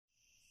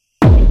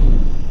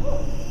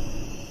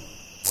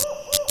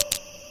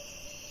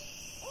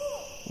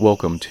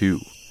Welcome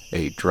to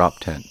a Drop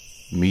Tent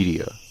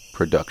Media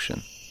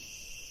production.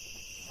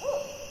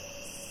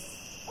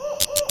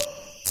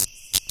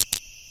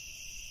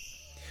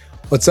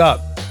 What's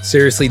up?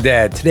 Seriously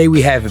Dad. Today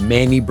we have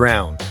Manny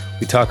Brown.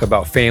 We talk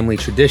about family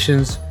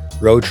traditions,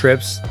 road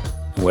trips,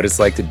 and what it's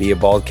like to be a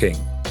bald king.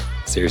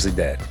 Seriously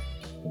Dad.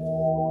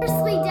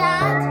 Seriously,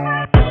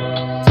 Dad.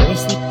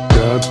 Seriously,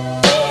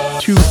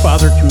 Dad. Two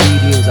father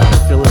comedians out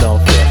of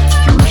Philadelphia.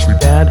 Seriously,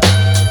 Dad.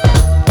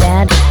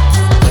 Dad.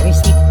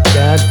 Seriously.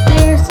 Dad.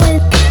 Seriously.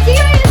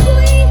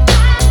 Seriously.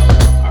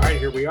 All right,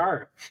 here we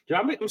are. Dude,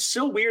 I'm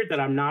still weird that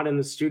I'm not in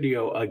the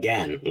studio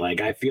again.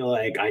 Like, I feel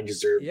like I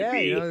deserve to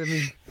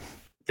be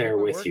there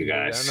with you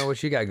guys. I don't know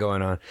what you got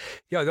going on.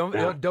 Yo,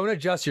 don't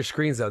adjust your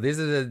screens though. These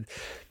are the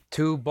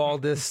two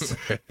baldest,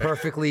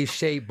 perfectly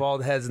shaped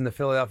bald heads in the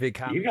Philadelphia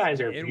comedy. You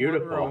guys are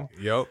beautiful.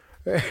 Yep.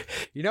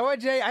 You know what,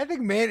 Jay? I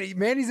think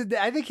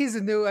I think he's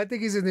a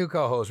new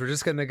co-host. We're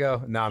just gonna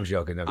go. No, I'm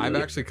joking. I've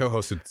actually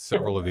co-hosted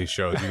several of these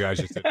shows. You guys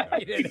just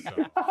didn't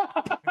know.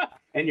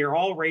 And you're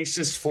all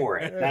racist for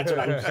it. That's what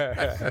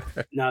I'm.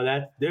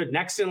 No, dude,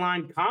 next in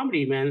line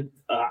comedy, man.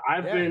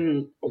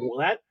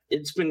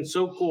 It's been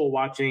so cool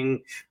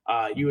watching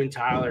you and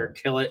Tyler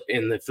kill it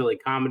in the Philly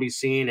comedy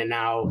scene, and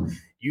now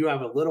you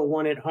have a little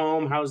one at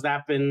home. How's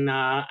that been?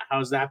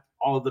 How's that?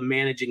 All the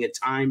managing of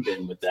time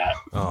been with that?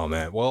 Oh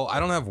man, well I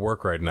don't have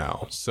work right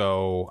now,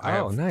 so I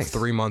have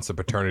 3 months of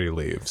paternity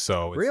leave.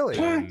 So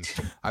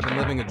I've been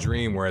living a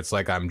dream where it's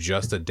like I'm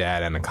just a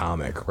dad and a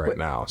comic right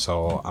now.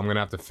 So I'm gonna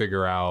have to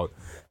figure out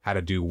how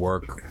to do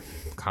work,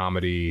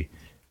 comedy,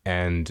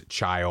 and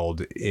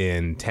child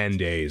in 10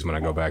 days when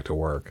I go back to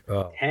work.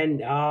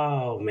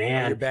 Oh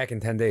man, you're back in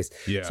 10 days.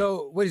 Yeah.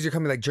 So what is your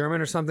company, like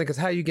German or something? Because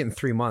how are you getting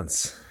 3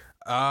 months?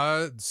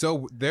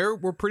 So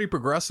we're pretty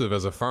progressive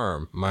as a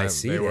firm.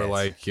 They were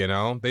like,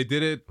 they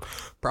did it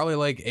probably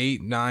like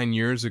 8-9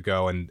 years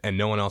ago, and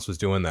no one else was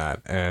doing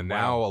that. And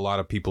now a lot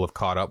of people have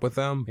caught up with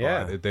them.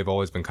 But they've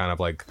always been kind of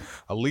like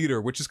a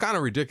leader, which is kind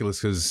of ridiculous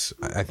because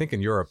I think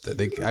in Europe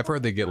I've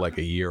heard they get like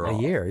a year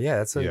off. A year, yeah,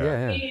 that's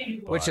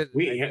which is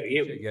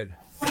good.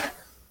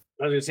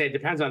 I was gonna say it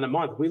depends on the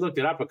month. We looked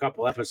it up a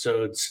couple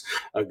episodes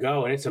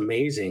ago, and it's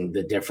amazing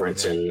the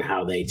difference in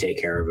how they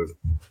take care of it.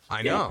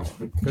 I know,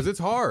 because it's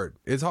hard.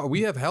 It's hard.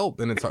 We have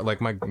help, and it's hard.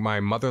 Like my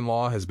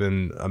mother-in-law has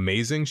been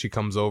amazing. She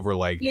comes over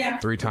like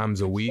 3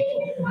 times a week,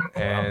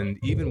 and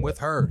even with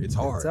her, it's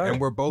hard. And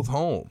we're both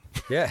home.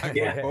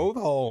 We're both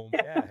home.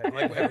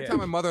 Like every time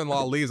my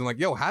mother-in-law leaves, I'm like,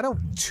 yo, how do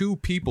 2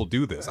 people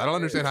do this? I don't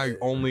understand how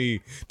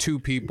only 2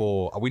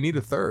 people. We need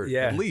a third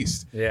at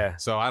least. Yeah.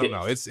 So I don't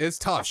know. It's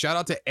tough. Shout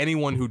out to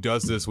anyone who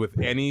does this with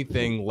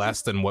anything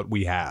less than what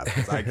we have.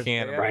 I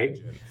can't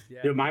imagine.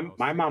 Dude,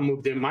 my mom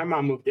moved in. My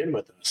mom moved in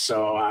with us,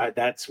 so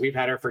we've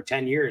had her for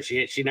 10 years.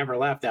 She never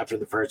left after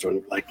the first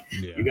one. Like,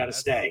 you got to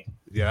stay.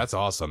 Yeah, that's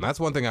awesome. That's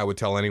one thing I would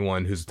tell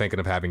anyone who's thinking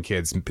of having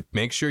kids.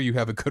 Make sure you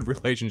have a good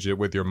relationship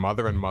with your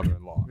mother and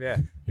mother-in-law. Yeah,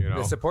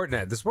 the support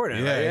net.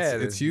 Yeah,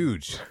 it's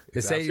huge.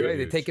 They say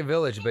they take a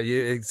village, but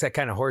it's that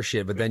kind of horse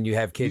shit. But then you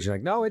have kids, you're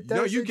like, no, it does.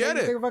 No, you get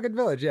it. Take a fucking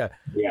village. Yeah.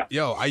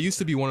 Yo, I used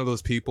to be one of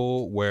those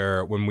people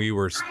where when we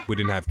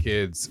didn't have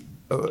kids,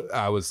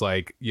 I was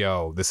like,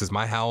 yo, this is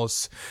my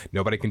house.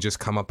 Nobody can just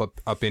come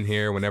up in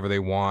here whenever they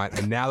want.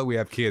 And now that we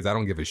have kids, I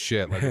don't give a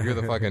shit. Like, if you're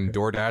the fucking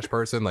DoorDash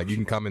person, like, you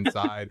can come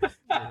inside.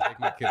 Take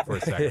my kid for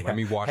a second. Let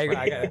me wash my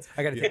hands.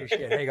 I gotta take a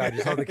shit. Hang on,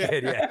 just hold the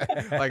kid.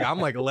 Yeah. Like, I'm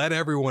like, let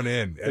everyone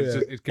in.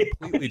 It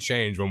completely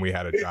changed when we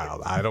had a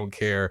child. I don't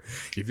care.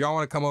 If y'all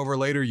want to come over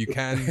later, you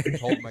can.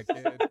 Hold my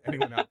kid.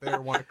 Anyone out there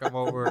want to come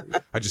over?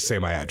 I just say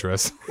my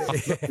address.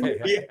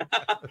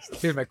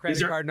 Here's my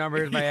credit card number.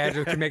 Here's my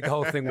address. Can make the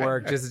whole thing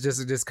work.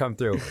 Just come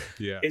through.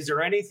 Yeah. Is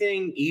there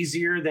anything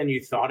easier than you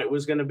thought it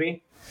was going to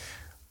be?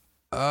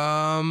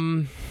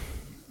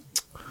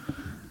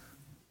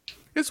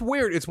 It's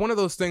weird. It's one of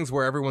those things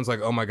where everyone's like,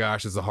 oh my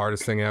gosh, it's the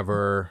hardest thing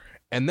ever.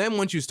 And then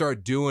once you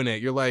start doing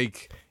it, you're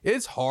like,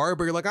 it's hard,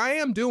 but you're like, I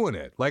am doing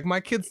it. Like, my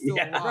kid's still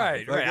alive.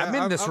 Right. Like, I'm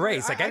in this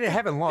race. I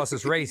haven't lost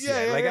this race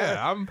yet.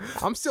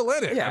 I'm still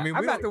in it. Yeah, I mean,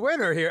 I'm not the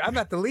winner here. I'm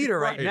not the leader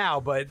right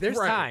now, but there's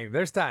time.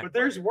 There's time. But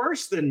there's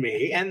worse than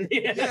me. And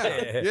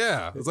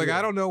It's like,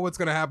 I don't know what's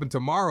going to happen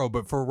tomorrow,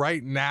 but for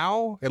right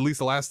now, at least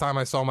the last time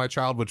I saw my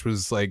child, which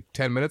was like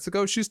 10 minutes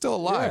ago, she's still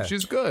alive. Yeah.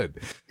 She's good.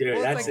 Dude,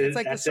 it's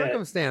like the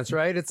circumstance,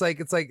 right? It's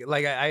like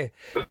I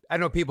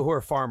know people who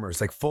are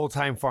farmers, like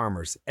full-time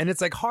farmers, and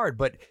it's like hard,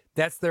 but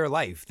that's their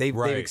life. They've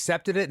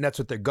accepted it, and that's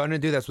what they're gonna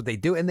do. That's what they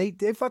do, and they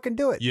fucking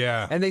do it.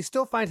 Yeah. And they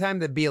still find time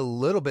to be a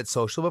little bit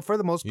social, but for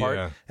the most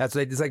part, that's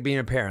what it's like being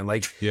a parent.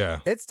 Like,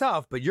 it's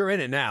tough, but you're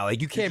in it now.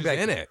 Like, you can't be like,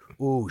 in it.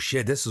 Oh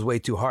shit, this is way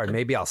too hard.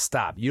 Maybe I'll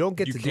stop. You don't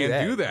get to do that. You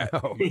can't do that.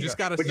 No. You just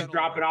gotta. But you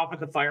drop it off at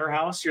the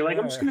firehouse. You're like,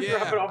 I'm just gonna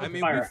drop it off at the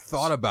firehouse. We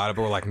thought about it,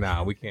 but we're like,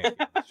 nah, we can't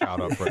shout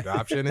up for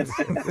adoption.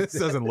 This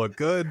doesn't look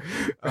good.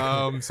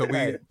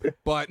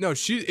 But no,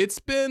 it's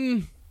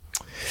been.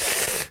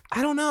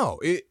 I don't know.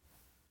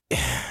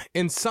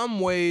 In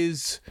some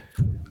ways,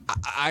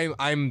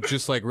 I'm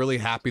just like really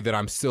happy that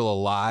I'm still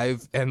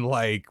alive and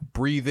like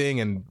breathing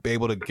and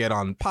able to get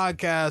on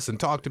podcasts and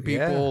talk to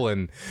people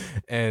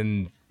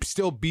and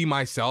still be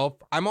myself.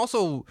 I'm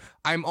also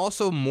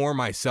more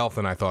myself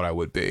than I thought I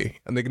would be.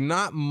 And like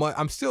not much.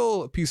 I'm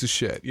still a piece of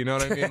shit. You know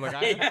what I mean? Like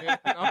I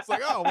was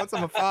like, oh, once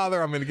I'm a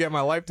father, I'm gonna get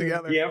my life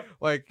together. Yep.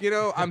 Like, you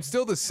know, I'm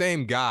still the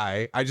same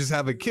guy. I just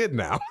have a kid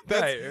now.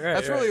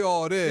 That's really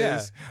all it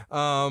is.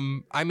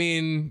 I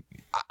mean,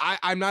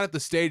 I'm not at the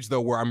stage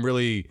though where I'm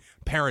really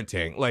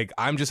parenting. Like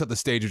I'm just at the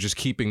stage of just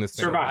keeping this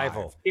thing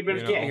survival. alive. Keep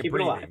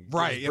it alive.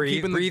 Right.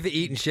 Breathe,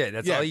 eat, and shit.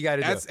 That's all you got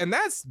to do. And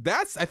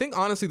that's I think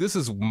honestly this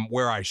is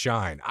where I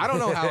shine. I don't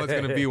know how it's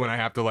going to be when I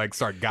have to like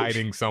start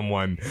guiding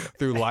someone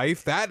through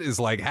life. That is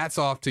like hats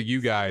off to you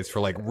guys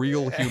for like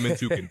real humans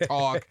who can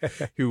talk,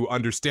 who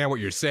understand what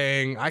you're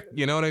saying.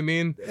 You know what I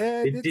mean?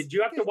 Did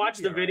you have to watch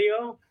the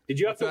video? Did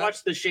you have to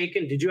watch the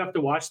shaken? Did you have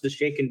to watch the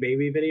shaken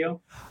baby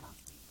video?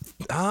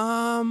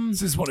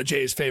 This is one of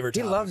Jay's favorite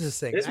He topics. loves this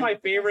thing. This is my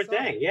favorite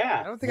thing.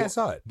 Yeah. I don't think I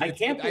saw it. I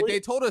can't believe they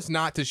told us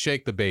not to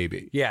shake the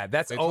baby. Yeah,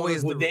 that's They told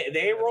always us- the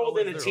they rolled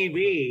in a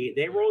TV.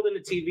 They rolled in a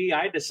TV.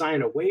 I had to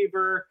sign a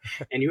waiver,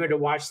 and you had to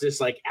watch this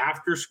like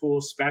after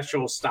school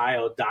special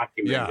style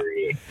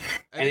documentary.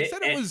 And they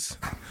said it was.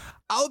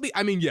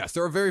 I mean, yes,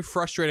 there are very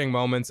frustrating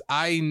moments.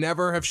 I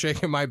never have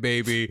shaken my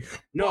baby.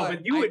 No,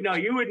 but you would know.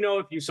 You would know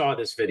if you saw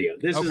this video.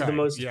 This is the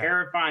most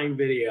terrifying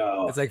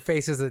video It's like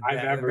Faces of I've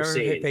Death. ever Remember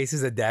seen.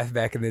 Faces of Death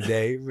back in the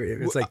day.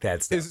 It's like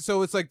that stuff.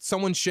 So it's like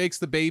someone shakes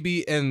the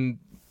baby and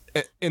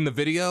in the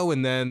video,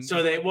 and then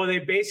So they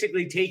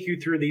basically take you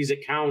through these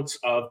accounts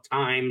of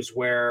times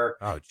where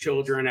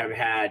children have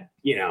had,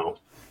 you know,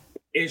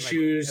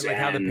 issues and like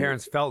how the and-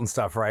 parents felt and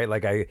stuff, right?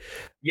 Like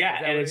Yeah,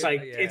 that and what it's it-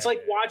 like yeah, it's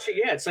like watching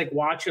it's like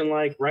watching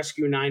like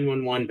Rescue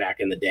 911 back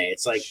in the day.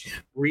 It's like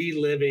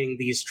reliving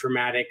these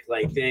traumatic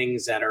like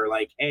things that are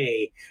like,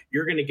 hey,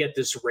 you're gonna get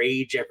this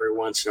rage every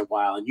once in a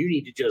while, and you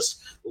need to just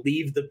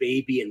leave the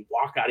baby and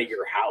walk out of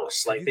your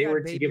house. Like they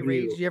were baby giving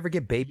rage. you. Did you ever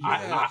get baby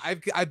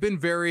rage? I've been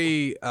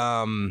very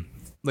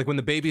like when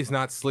the baby's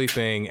not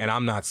sleeping and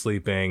I'm not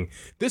sleeping.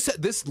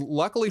 This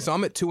luckily, so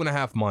I'm at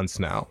 2.5 months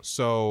now.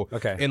 So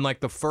in like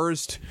the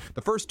first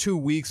 2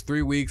 weeks,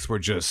 3 weeks were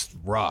just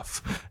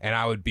rough, and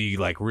I would be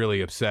like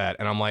really upset.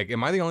 And I'm like,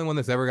 am I the only one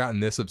that's ever gotten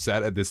this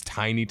upset at this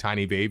tiny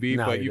baby?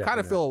 No, But you you're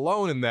kind of definitely feel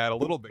alone in that a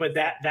little bit. But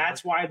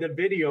that's why the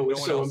video no is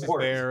one so else is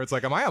important. there. It's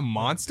like, am I a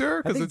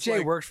monster? I think it's Jay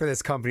like, worked for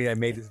this company that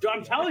made this.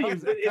 I'm telling you,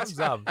 it's Thumbs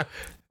up.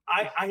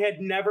 I had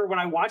never, when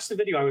I watched the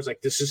video, I was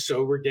like, this is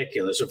so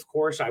ridiculous. Of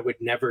course, I would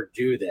never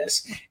do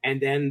this.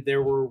 And then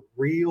there were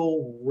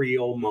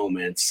real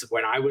moments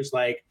when I was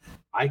like,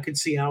 I could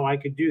see how I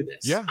could do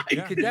this. Yeah,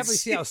 You could definitely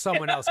see how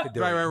someone else could do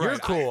it. Right. You're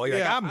cool. You're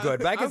like, I'm good,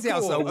 but I can see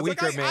how cool. some It's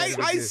like, weaker man. would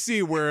I do.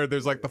 see where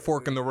there's like the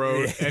fork in the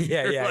road, and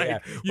Yeah, you're yeah, like, yeah.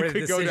 you Where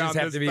could go decisions down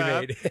have this to be path.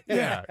 made.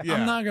 Yeah.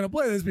 I'm not going to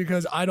play this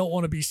because I don't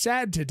want to be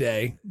sad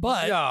today.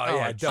 But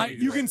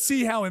you can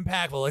see how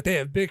impactful. Like they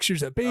have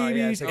pictures of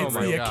babies. it's like, it's oh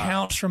my the God.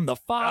 accounts from the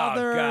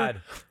father.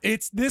 God.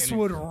 This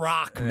would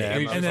rock me. Yeah,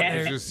 and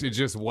then it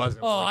just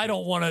wasn't. I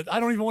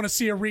don't even want to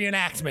see a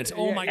reenactment.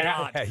 Oh my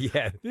God.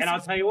 Yeah. This And I'll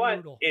is tell you what,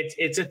 brutal.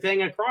 it's a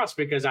thing across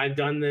because I've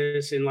done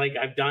this in like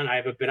I've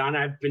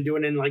been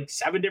doing it in like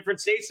 7 different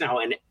states now,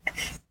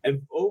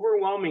 and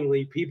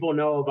overwhelmingly people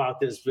know about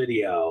this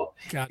video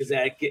Gotcha. because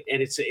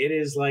it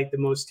is like the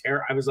most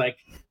terror. I was like,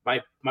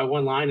 my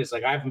one line is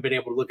like, I haven't been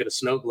able to look at a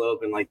snow globe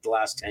in like the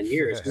last 10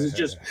 years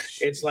because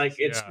it's like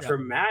it's Yeah.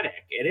 traumatic.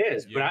 It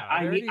is, but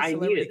I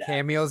needed that.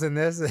 Cameos in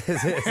this.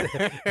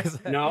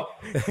 No,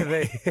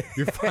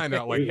 You find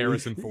out like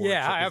Harrison Ford.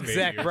 Yeah, took I'm his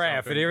Zach baby or Braff,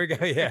 something. and here we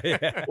go.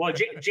 Yeah. well,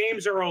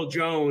 James Earl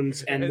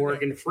Jones and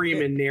Morgan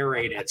Freeman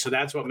narrated, so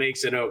that's what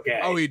makes it okay.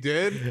 Oh, he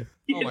did.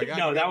 Oh my God.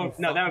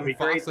 No, that would be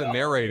great, Mufasa though.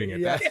 narrating it.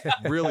 Yeah. That's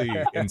really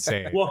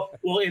insane. Well,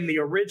 in the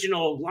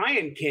original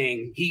Lion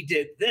King, he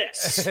did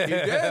this. He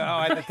did.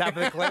 Oh, at the top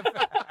of the cliff.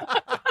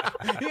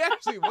 He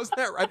actually wasn't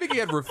that. I think he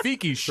had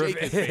Rafiki shake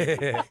his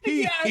baby.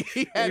 He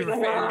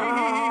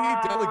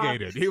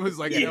delegated. He was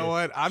like, you know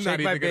what? I'm not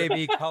Shake my even gonna.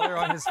 baby, color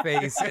on his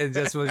face, and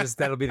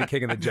that'll be the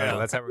king of the jungle.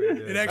 That's how we're gonna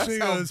do it. It actually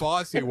That's how goes.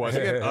 boss he was.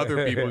 He had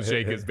other people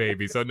shake his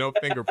baby, so no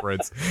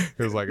fingerprints.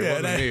 It was like, it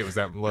wasn't me. It was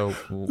that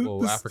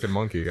little African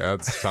monkey.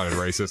 That sounded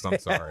racist. I'm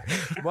sorry.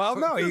 Well,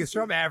 no, he's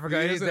from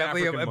Africa. He He's is an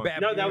definitely African a monkey.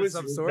 bad No, that was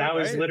of some sort,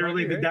 right?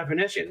 literally the Right?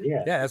 definition.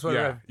 Yeah. Yeah, that's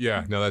what.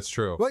 Yeah. No, that's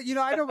true. Well, you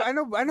know, I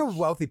know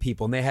wealthy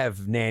people, and they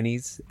have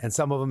nannies, and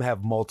some of them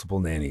have multiple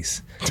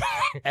nannies.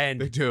 They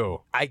And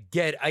do. I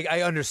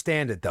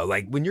understand it though.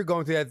 Like when you're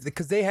going through that,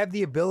 because they have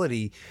the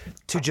ability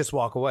to just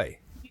walk away.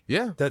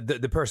 Yeah.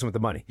 The person with the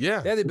money. Yeah.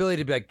 They have the ability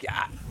to be like,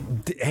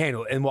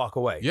 handle it and walk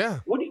away. Yeah.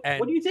 What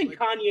do you think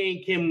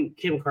Kanye and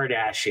Kim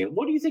Kardashian?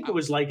 What do you think it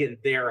was like in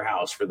their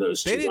house for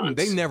those 2 They didn't.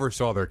 months? They never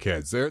saw their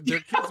kids. Their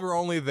kids were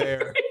only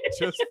there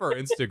just for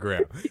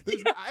Instagram.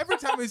 Every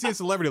time we see a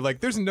celebrity, like,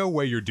 there's no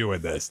way you're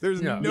doing this.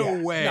 There's no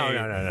way.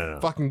 No.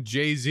 Fucking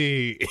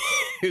Jay-Z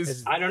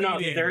is. I don't know.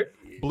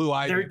 blue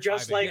eyes. They're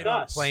just like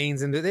us.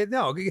 Planes and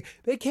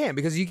they can't,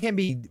 because you can't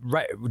be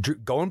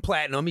going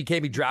platinum. You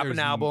can't be dropping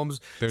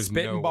albums,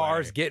 spitting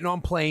bars, getting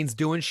on planes,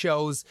 doing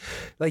shows.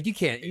 Like you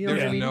can't. You know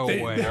what I mean? No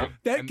way.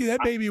 That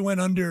baby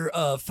went under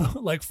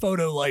like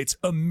photo lights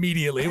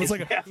immediately. It was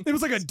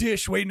like a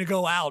dish waiting to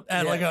go out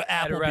at like a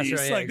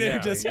Applebee's. Like they were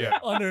just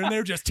under, and they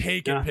were just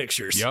taking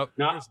pictures. Yep.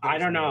 No, I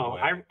don't know.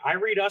 I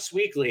read Us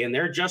Weekly, and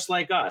they're just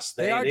like us.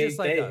 They are just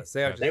like us.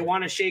 They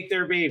want to shake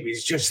their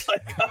babies just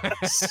like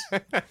us.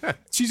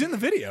 She's in the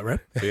video, right?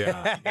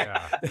 Yeah.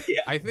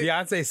 I think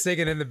Beyonce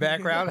singing in the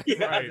background.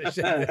 Right.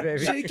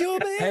 Shake your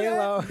baby.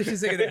 Halo. She's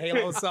singing the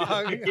Halo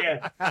song.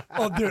 Yeah.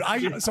 Oh, dude,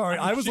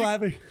 I was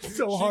laughing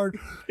so hard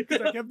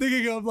because I kept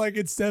thinking of like,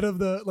 instead of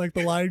the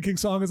Lion King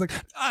song, it's like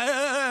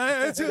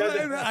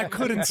I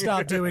couldn't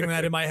stop doing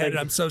that in my head.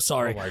 I'm so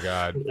sorry. Oh my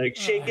God. Like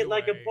shake it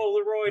like a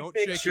Polaroid Don't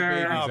picture. shake your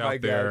babies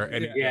out there,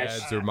 and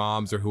dads or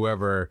moms or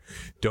whoever.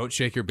 Don't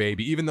shake your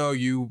baby, even though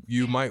you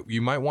might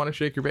want to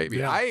shake your baby.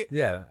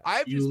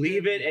 You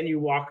leave it and you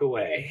walk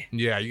away.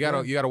 Yeah, you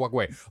gotta walk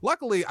away.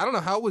 Luckily, I don't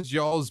know, how was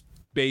y'all's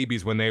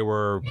babies when they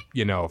were,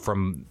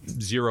 from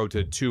 0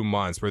 to 2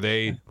 months? Were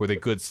they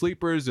good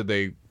sleepers? Were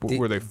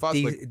they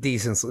fussy?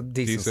 Decent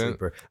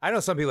sleeper. I know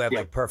some people have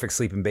like perfect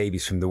sleeping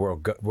babies from the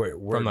word go.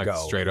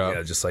 Straight up.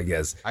 Yeah, just like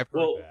yes. I've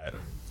heard that.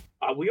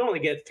 I only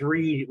got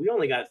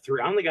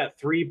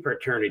 3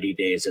 paternity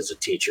days as a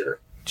teacher.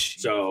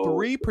 So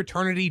 3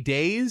 paternity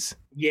days?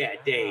 Yeah,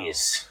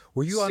 days.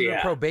 Were you under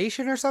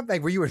probation or something?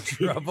 Like, were you in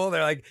trouble?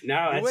 They're like,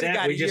 no, you would have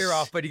got a year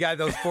off, but you got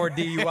those 4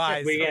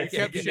 DUIs.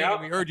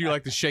 We heard you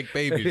like to shake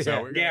babies.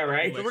 So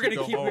right. So we're gonna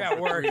keep you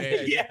at work.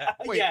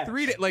 Wait,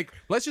 3 days. Like,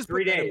 let's just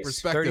put that in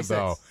perspective,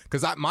 though,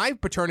 because my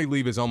paternity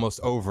leave is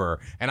almost over,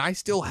 and I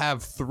still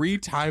have 3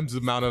 times the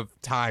amount of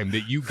time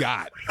that you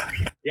got.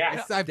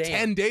 Yeah, I have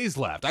 10 days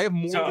left. I have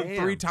more than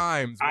 3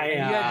 times. He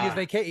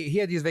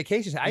had to use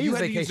vacation. I use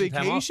vacation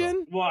time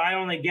also. Well, I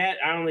only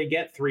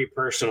get 3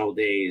 personal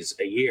days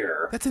a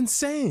year. That's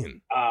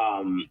insane.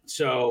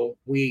 So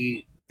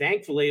we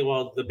thankfully,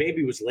 the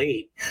baby was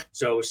late,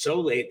 so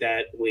late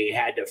that we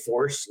had to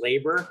force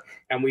labor,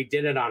 and we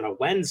did it on a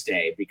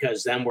Wednesday,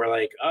 because then we're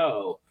like,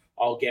 oh,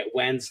 I'll get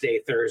Wednesday,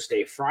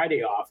 Thursday,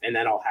 Friday off, and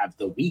then I'll have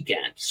the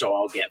weekend, so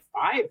I'll get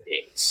 5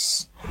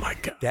 days. Oh my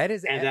God,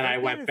 and then I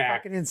went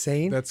back. Fucking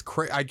insane. That's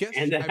crazy. I guess.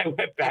 And then I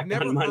went back. I've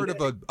never heard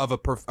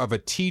of a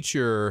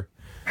teacher.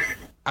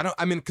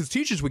 Because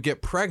teachers would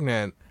get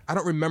pregnant. I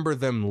don't remember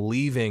them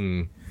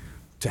leaving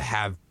to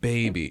have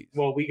babies.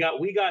 Well, we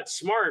got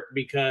smart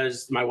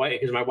because my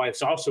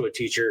wife's also a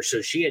teacher,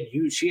 so she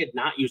had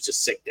not used a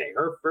sick day.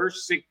 Her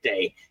first sick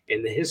day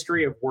in the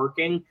history of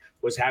working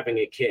was having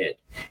a kid,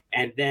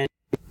 and then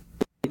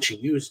she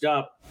used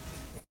up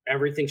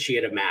everything she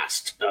had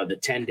amassed. The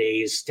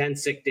 10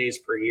 sick days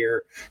per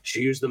year, she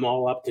used them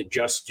all up to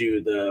just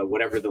do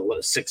the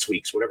 6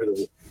 weeks, whatever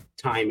the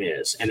time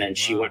is, and then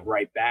she went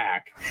right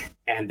back.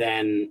 And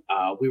then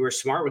we were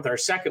smart with our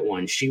second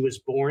one. She was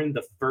born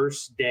the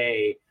first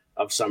day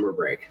of summer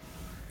break.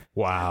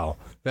 Wow,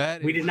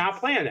 we did not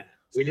plan that.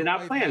 We did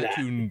not plan that.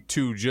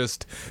 To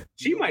just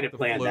she might have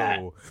planned that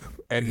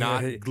and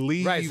not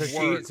leave work so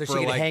she for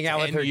could like hang out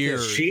 10 with her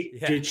years.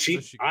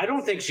 kids. I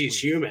don't think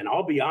she's human.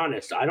 I'll be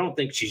honest. I don't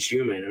think she's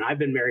human, and I've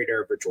been married to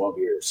her for 12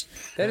 years.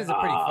 That is a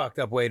pretty fucked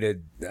up way to.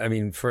 I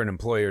mean, for an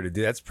employer to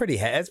do that's pretty.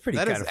 That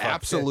kind of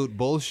absolute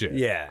bullshit.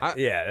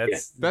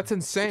 That's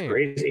insane. It's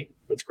crazy.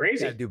 It's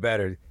crazy. Gotta do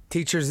better.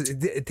 Teachers,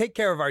 take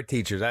care of our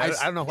teachers. I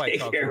don't know why I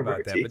talk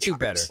about that, but do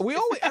better.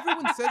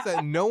 Everyone says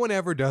that. No one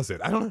ever does it.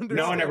 I don't understand.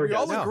 No one ever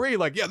does. We all agree,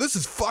 like, yeah, this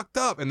is fucked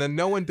up, and then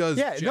no one does.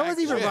 Yeah, no one's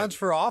even runs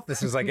for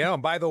office. It's like,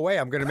 by the way,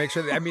 I'm going to make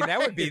sure.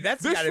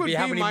 That's got to be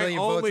how many million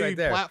votes right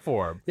there.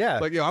 Platform. Yeah,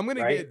 like, I'm going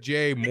to get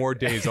Jay more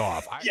days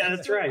off. Yeah,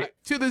 that's right.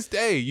 To this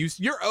day,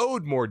 you're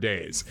owed more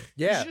days.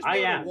 Yeah, I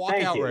am. Walk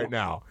out right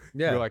now.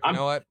 Yeah, you're like, you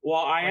know what?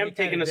 Well, I am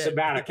taking a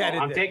sabbatical.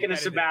 I'm taking a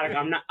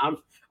sabbatical.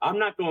 I'm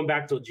not going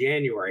back till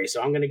January,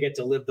 so I'm going to get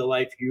to live the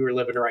life you are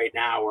living right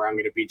now, where I'm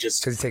going to be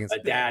just a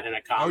dad and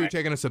a comic. Oh, you're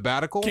taking a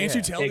sabbatical? Can't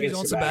you tell he's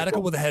on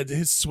sabbatical with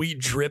his sweet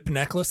drip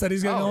necklace that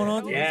he's got going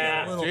on?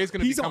 Yeah. Jay's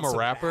going to become a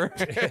rapper?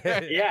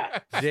 Yeah.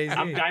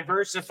 I'm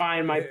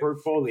diversifying my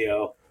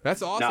portfolio.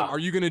 That's awesome. Are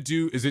you going to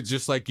do, is it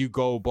just like you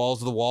go balls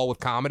to the wall with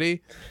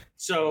comedy?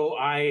 So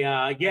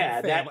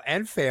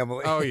and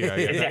family. Oh yeah,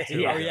 that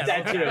too.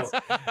 That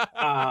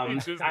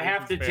too. I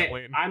have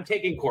to I'm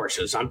taking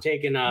courses. I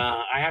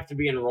have to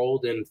be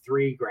enrolled in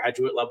 3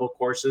 graduate level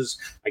courses.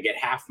 I get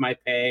half my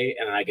pay,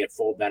 and I get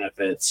full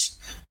benefits.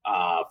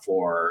 I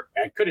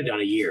could have done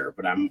a year,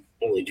 but I'm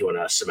only doing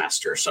a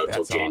semester, so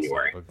till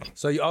January.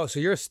 Awesome. So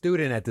you're a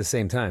student at the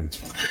same time.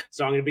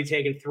 So I'm going to be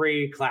taking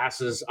 3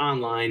 classes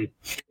online,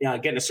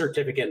 getting a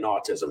certificate in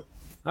autism.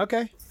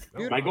 Okay.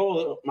 My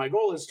goal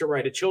is to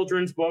write a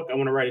children's book. I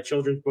want to write a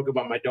children's book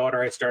about my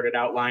daughter. I started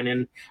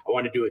outlining. I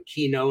want to do a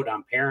keynote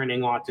on parenting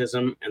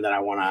autism, and then I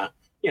want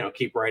to,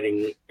 keep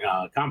writing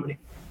comedy.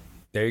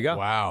 There you go.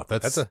 Wow,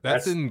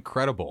 that's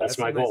incredible. That's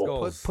my nice goal.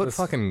 goal. Put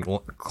fucking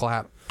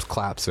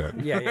claps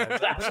in. Yeah.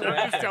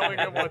 I'm just telling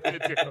him what to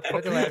do.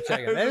 Put the laugh check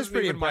in. That is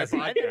pretty Even my impressive.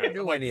 I never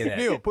knew any of that.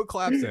 Neil, put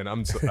claps in. I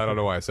don't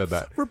know why I said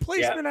that.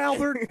 Replacement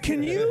Albert,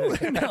 can you?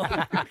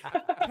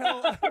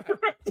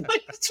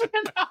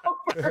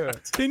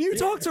 Can you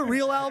talk to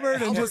real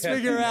Albert and just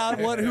figure out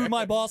who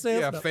my boss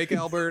is? Yeah, fake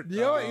Albert. You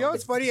know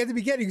what's funny? At the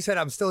beginning, you said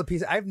I'm still a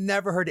piece. I've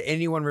never heard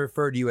anyone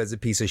refer to you as a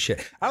piece of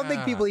shit. I don't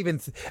think people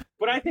even.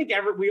 But I think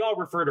we all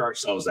refer to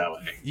ourselves that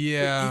way.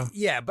 Yeah.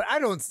 Yeah, but I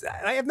don't.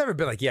 I have never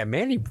been like, yeah,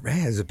 Manny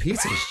is a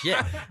piece of shit.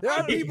 There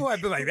are people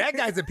I've been like, that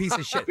guy's a piece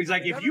of shit. He's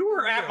like, if you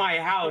were at my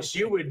house,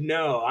 you would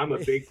know I'm a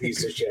big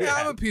piece of shit. Yeah,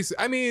 I'm a piece.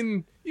 I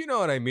mean, you know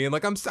what I mean.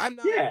 Like I'm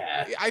not.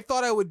 Yeah. I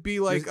thought I would be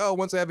like, oh,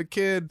 once I have a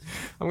kid,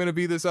 I'm gonna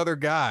be this other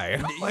guy.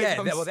 Like,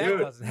 Yeah, that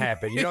doesn't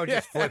happen. You don't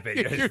just flip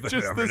it. You're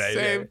just the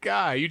same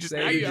guy. You just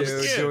now you have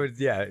a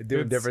kid.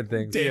 doing different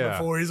things. Day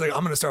before, he's like,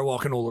 I'm gonna start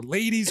walking older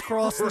ladies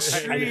across the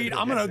street.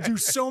 I'm gonna do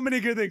so many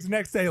good things.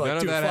 Next day, like, None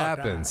of dude, that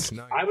fuck happens.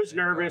 No, I was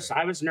nervous.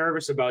 I was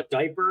nervous about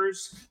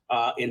diapers,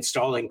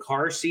 installing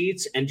car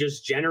seats, and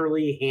just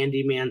generally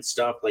handyman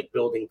stuff like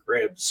building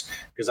cribs.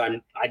 Because I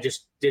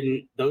just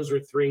didn't. Those were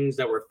things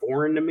that were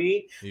foreign to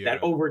me. Yeah.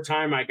 That over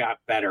time I got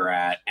better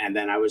at, and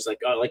then I was like,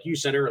 oh, like you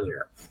said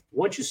earlier,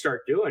 once you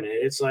start doing it,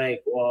 it's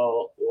like,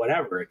 well,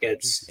 whatever. It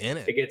gets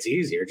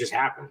easier. It just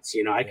happens.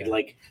 You know, I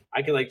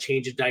could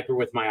change a diaper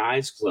with my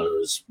eyes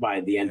closed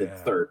by the end of the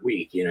third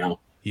week. You know.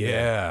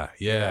 Yeah.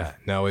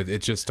 No, it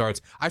just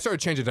starts. I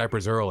started changing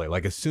diapers early.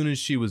 Like as soon as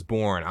she was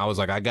born, I was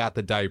like, I got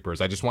the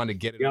diapers. I just wanted to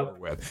get it over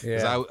with.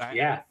 'Cause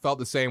I felt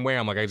the same way.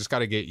 I'm like, I just got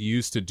to get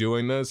used to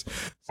doing this.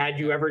 Had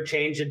you ever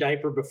changed a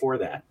diaper before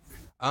that?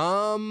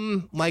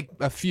 Like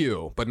a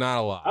few, but not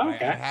a lot.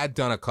 Okay. I had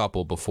done a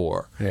couple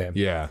before.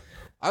 Yeah.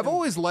 I've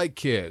always liked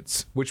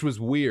kids, which was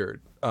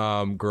weird.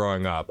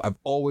 Growing up, I've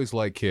always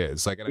liked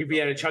kids. Like you'd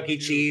be at a Chuck E.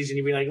 Cheese and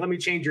you'd be like, "Let me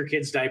change your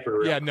kid's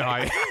diaper." Yeah,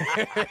 no.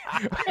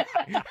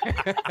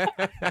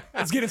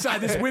 Let's get inside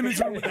this women's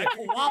room with that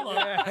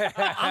koala.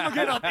 I'm gonna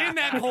get up in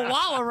that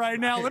koala right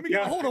now. Let me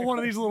get a hold of one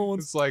of these little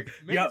ones. It's like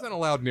maybe it's not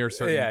allowed near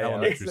certain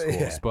elementary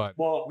schools, but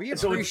we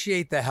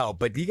appreciate the help,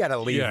 but you got to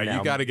leave. Yeah, now.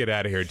 you got to get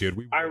out of here,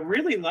 dude. I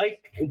really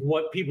like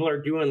what people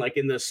are doing. Like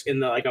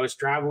like I was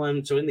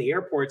traveling, so in the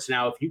airports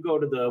now, if you go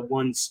to the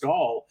one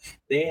stall,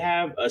 they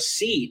have a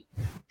seat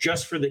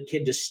just for the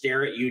kid to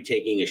stare at you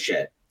taking a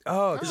shit.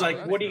 Oh, it's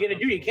like, what are you going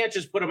to do? You can't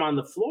just put them on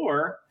the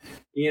floor,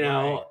 you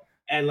know? Right.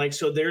 And like,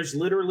 so there's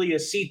literally a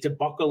seat to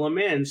buckle them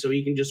in so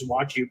he can just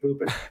watch you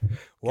pooping.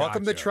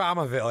 Welcome to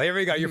Traumaville. Here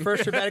we go. Your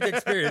first traumatic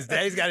experience.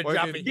 Daddy's got to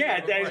drop it.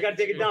 Yeah, Daddy's got to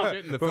take it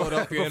down. Before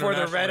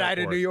the red eye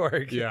to New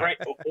York. Yeah. Right.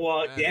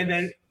 Well, and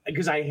then,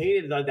 because I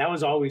hated that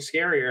was always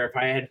scarier if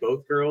I had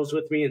both girls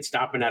with me and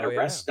stopping at a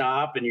rest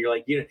stop. And you're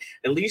like,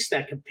 at least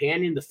that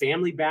companion, the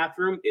family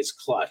bathroom is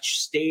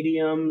clutch.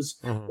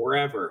 Stadiums,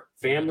 wherever.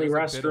 Family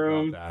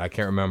restroom. I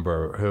can't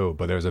remember who,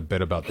 but there's a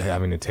bit about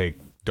having to take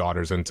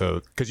daughters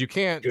into, because you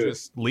can't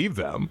just leave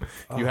them.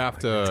 You have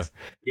to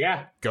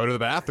go to the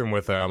bathroom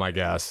with them, I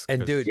guess.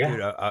 And dude,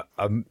 a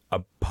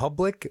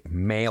public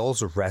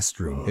male's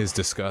restroom is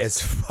disgusting.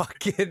 It's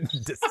fucking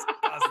disgusting.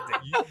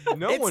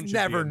 It's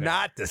never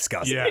not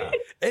disgusting. Yeah.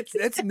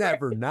 It's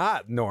never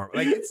not normal.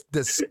 Like, it's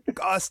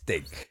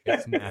disgusting.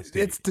 It's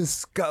nasty. It's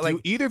disgusting.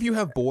 Do either of you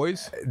have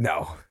boys?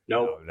 No.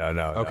 Nope. No.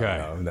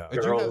 Okay. No.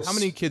 How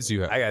many kids do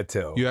you have? I got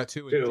two. You got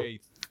two?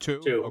 Two.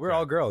 Okay. We're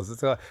all girls.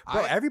 Bro,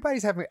 everybody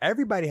has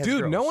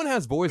Dude, girls. no one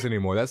has boys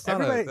anymore. That's not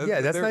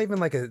that's not even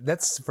like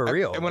that's for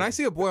real. And when I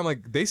see a boy, I'm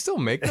like, they still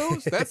make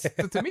those? That's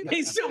to me.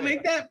 They still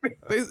make that.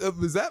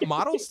 Is that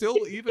model still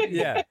even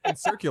in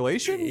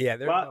circulation? Yeah,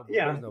 there's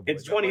no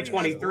it's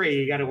 2023.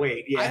 You gotta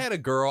wait. Yeah. I had a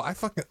girl.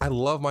 I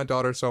love my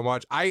daughter so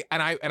much. I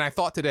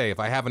thought today, if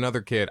I have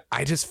another kid,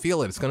 I just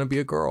feel it. It's gonna be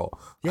a girl.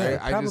 Yeah,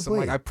 I'm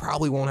like, I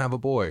probably won't have a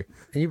boy.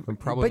 I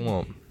probably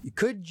won't.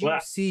 Could you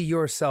see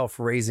yourself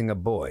raising a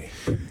boy?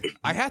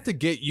 I had to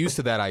get used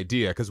to that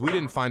idea because we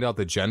didn't find out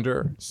the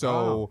gender.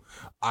 So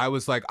I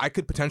was like, I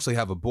could potentially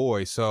have a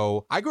boy.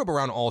 So I grew up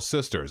around all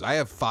sisters. I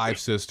have 5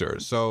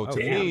 sisters. So to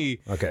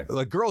me,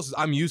 like girls,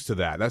 I'm used to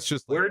that. That's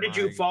just like, where did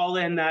you fall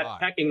in that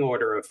pecking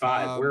order of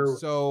 5?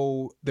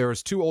 So there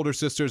was 2 older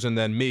sisters and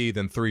then me,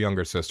 then 3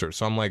 younger sisters.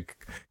 So I'm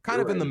like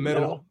kind of in the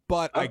middle.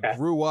 But I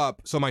grew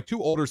up. So my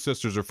 2 older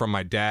sisters are from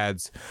my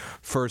dad's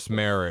first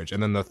marriage,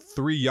 and then the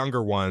 3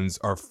 younger ones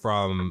are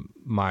from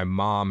my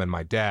mom and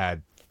my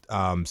dad.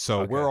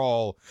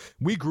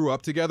 We grew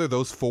up together,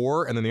 those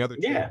 4, and then the other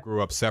 2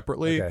 grew up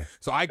separately.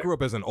 So I grew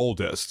up as an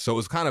oldest. So it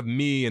was kind of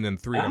me and then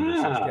 3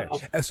 younger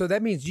sisters. So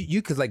that means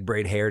you could like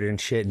braid hair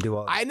and shit and do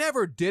all that. I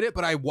never did it,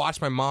 but I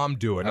watched my mom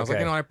do it. And I was like,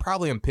 I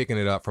probably am picking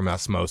it up from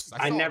osmosis.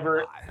 I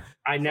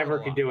never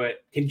could do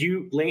it. Do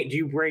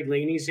you braid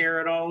Lainey's hair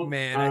at all?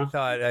 Man, I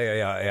thought,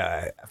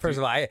 First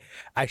of all,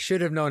 I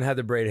should have known how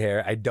to braid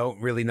hair. I don't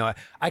really know.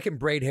 I can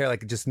braid hair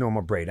like just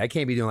normal braid. I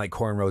can't be doing like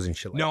cornrows and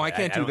shit like that. No, I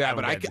can't do that,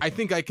 but I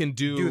think I can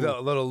do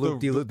the little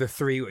loop-de-loop, the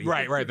 3.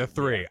 Right, the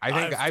 3. I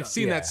think I've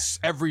seen that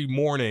every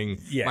morning.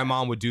 Yeah. My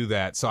mom would do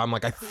that, so I'm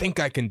like, I think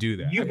I can do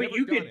that.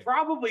 You could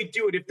probably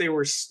do it if they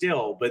were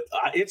still, but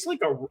it's like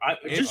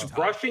just tough.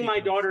 brushing my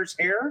daughter's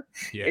hair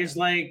is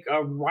like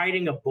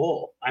riding a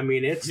bull. I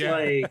mean, it's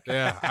like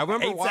I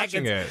remember 8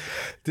 watching seconds.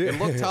 it. It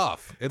looked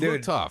tough. It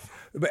looked tough.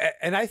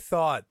 And I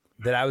thought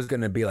that I was going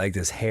to be like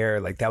this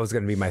hair, like that was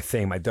going to be my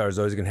thing. My daughter's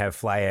always going to have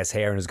fly ass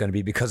hair and it's going to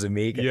be because of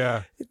me.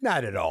 Yeah.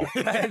 Not at all.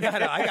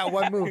 I got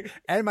one move.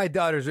 And my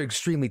daughter's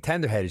extremely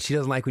tenderheaded. She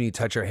doesn't like when you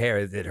touch her hair.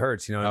 It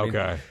hurts, you know what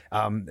I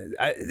mean?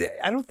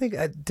 I don't think,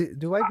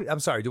 I'm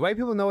sorry, do white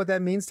people know what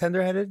that means,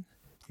 tenderheaded?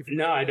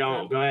 No, I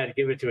don't. Go ahead,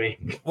 give it to me.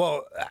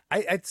 Well,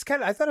 I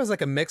thought it was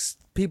like a mixed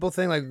people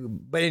thing. Like,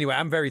 but anyway,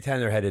 I'm very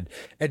tenderheaded.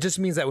 It just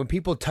means that when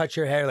people touch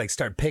your hair, like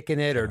start picking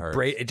it or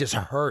braid, it just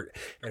hurt.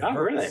 It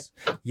hurts.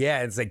 Really?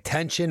 Yeah, it's like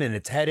tension and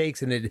it's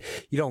headaches and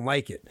you don't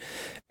like it.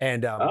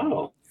 And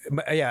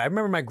yeah, I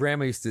remember my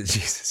grandma used to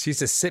she used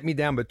to sit me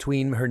down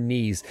between her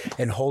knees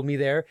and hold me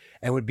there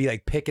and would be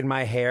like picking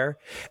my hair,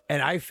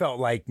 and I felt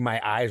like my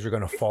eyes were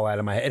gonna fall out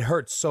of my head. It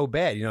hurt so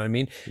bad, you know what I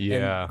mean?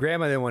 Yeah. And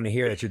grandma didn't want to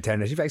hear that you're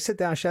tender. She's like, sit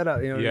down, shut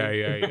up. You know what I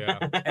mean? Yeah.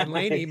 And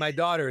Lainey, my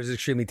daughter, is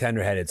extremely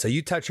tender-headed. So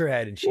you touch her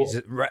head and she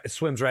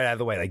swims right out of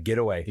the way, like get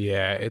away.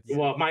 Yeah.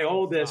 Well, my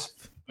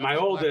oldest. Black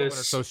women are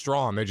so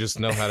strong. They just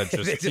know how to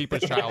just keep a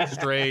child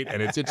straight,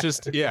 and it's and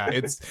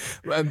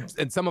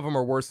some of them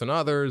are worse than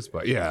others,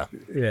 but yeah.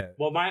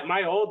 Well,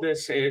 my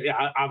oldest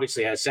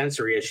obviously has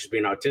sensory issues,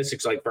 being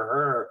autistic. So like for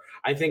her,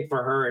 I think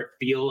for her,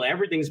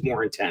 everything's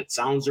more intense.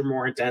 Sounds are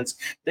more intense.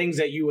 Things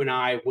that you and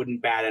I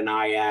wouldn't bat an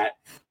eye at,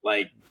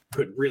 like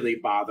could really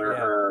bother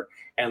her,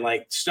 and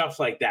like stuff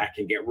like that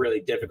can get really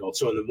difficult.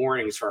 So in the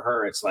mornings for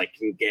her, it's like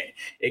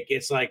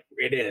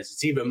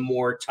it's even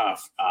more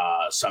tough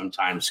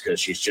sometimes because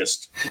she's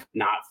just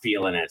not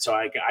feeling it. So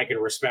I can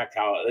respect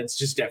how it's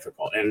just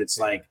difficult, and it's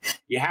like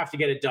you have to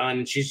get it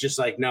done. She's just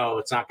like, no,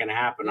 it's not going to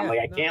happen. I'm like,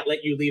 I can't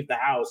let you leave the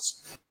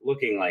house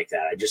looking like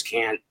that. I just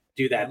can't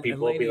do that.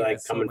 People will be like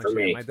coming for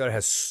me. My daughter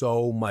has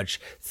so much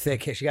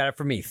thick hair. She got it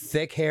from me.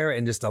 Thick hair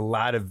and just a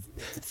lot of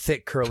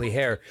thick curly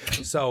hair.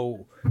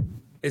 So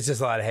it's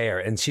just a lot of hair,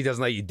 and she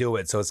doesn't let you do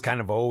it. So it's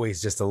kind of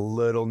always just a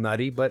little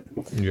nutty, but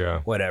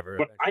whatever.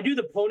 But I do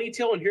the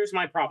ponytail, and here's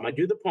my problem. I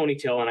do the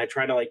ponytail and I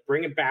try to like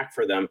bring it back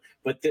for them,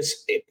 but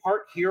this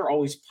part here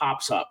always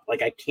pops up.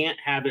 Like I can't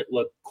have it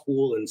look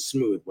cool and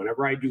smooth.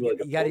 Whenever I do like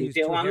a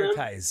ponytail on hair them,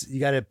 ties. You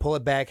got to pull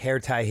it back, hair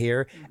tie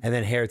here, and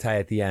then hair tie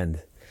at the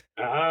end.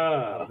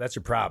 That's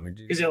your problem.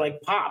 Because it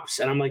like pops,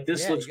 and I'm like,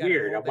 this looks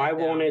weird. Why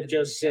won't it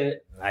just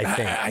sit?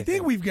 I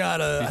think we've got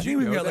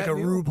like a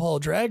RuPaul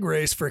drag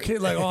race for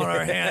kids like on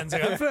our hands.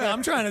 Like,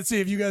 I'm trying to see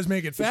if you guys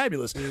make it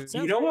fabulous.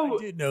 You know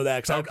what? I did know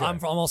that because I'm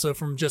also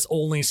from just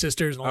only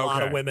sisters and a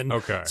lot of women.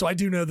 Okay. So I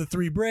do know the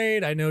 3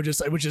 braid. I know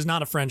which is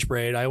not a French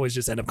braid. I always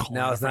just end up calling it.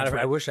 No, it's not.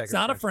 I wish I could. It's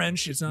not a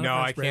French. It's not. No, a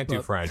I French can't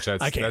do French.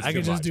 That's I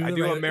can just do. I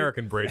do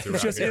American braids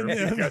around here.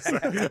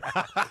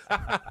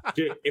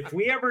 Dude, if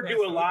we ever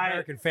do a live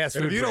American fast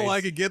food, if you don't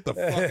like it, get the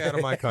fuck out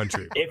of my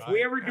country. If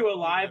we ever do a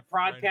live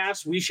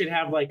broadcast, we should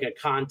have like a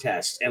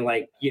contest, and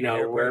like we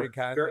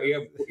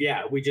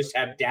just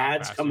have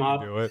dads come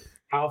up.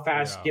 How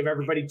fast? Give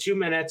everybody 2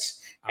 minutes,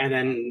 and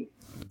then.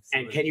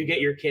 And can you get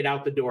your kid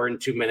out the door in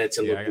 2 minutes?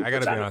 And I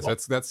gotta be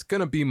honest. That's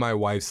gonna be my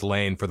wife's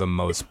lane for the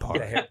most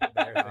part.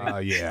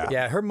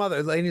 Her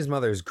mother, Lainey's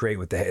mother, is great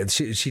with the hair.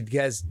 She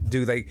guys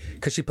do like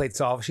because she played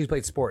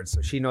sports,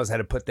 so she knows how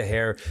to put the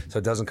hair so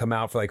it doesn't come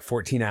out for like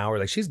 14 hours.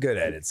 Like she's good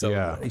at it,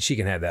 so she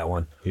can have that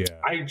one. Yeah,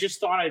 I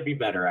just thought I'd be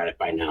better at it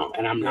by now,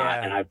 and I'm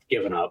not, and I've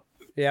given up.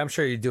 Yeah, I'm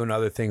sure you're doing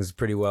other things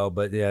pretty well,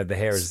 but yeah, the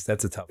hair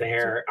that's a tough. The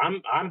hair,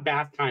 I'm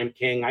bath time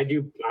king.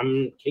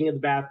 I'm king of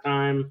the bath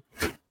time.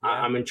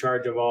 I'm in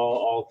charge of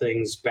all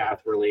things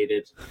bath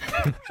related.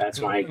 That's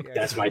my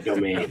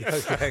domain.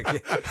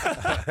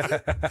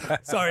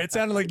 Sorry, it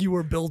sounded like you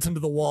were built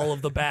into the wall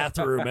of the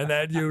bathroom, and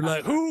then you're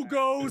like, "Who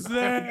goes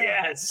there?"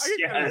 Yes, I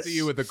can see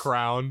you with the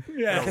crown.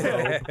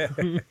 Yeah.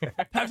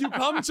 Have you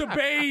come to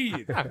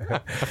bathe?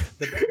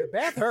 The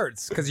bath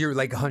hurts because you're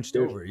like hunched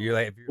over. You're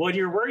like, well,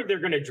 you're worried they're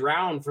gonna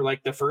drown for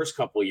like the first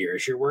couple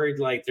years. You're worried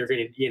like they're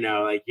gonna,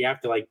 like you have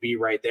to like be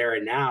right there.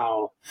 And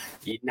now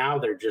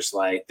they're just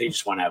like they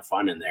just want to have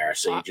fun in there.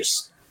 So you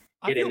just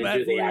get in and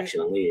do the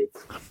action and leave.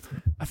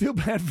 I feel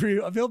bad for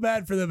you. I feel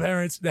bad for the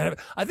parents that have.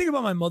 I think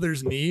about my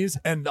mother's knees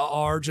and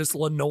our just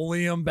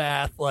linoleum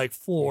bath like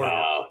floor.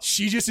 Wow.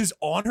 She just is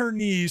on her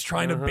knees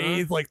trying to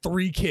bathe like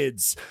 3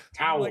 kids.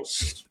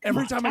 Towels. Like,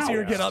 every time I see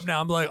her get up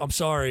now, I'm like, I'm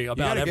sorry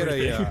about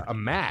everything. Get a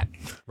mat,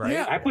 right?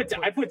 Yeah. I put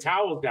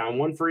towels down,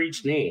 one for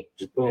each knee.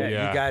 Just boom.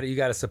 you got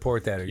to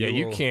support that.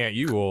 You can't.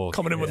 You will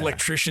coming in with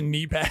electrician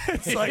knee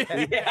pads. Like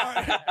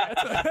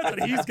that's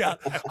what he's got.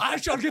 I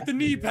shall get the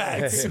knee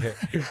pads.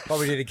 Well,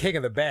 we did the king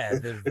of the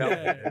bath.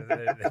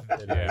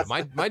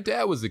 My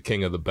dad was the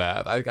king of the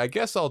bath. I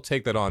guess I'll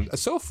take that on.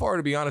 So far,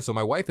 to be honest, so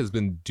my wife has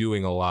been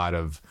doing a lot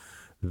of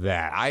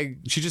that.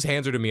 She just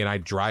hands her to me and I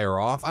dry her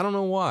off. I don't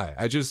know why.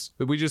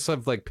 We just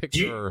have like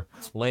picture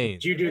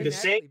lanes. Do you do the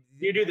same?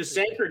 You do the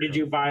sink, or did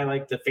you buy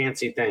like the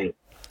fancy thing?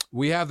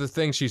 We have the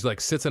thing. She's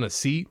like sits in a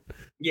seat.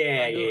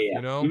 Yeah.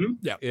 You know. Mhm.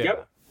 Yeah.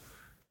 Yep.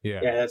 Yeah.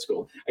 Yeah, that's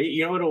cool.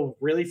 You know what'll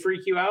really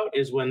freak you out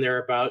is when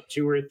they're about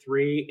 2 or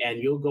 3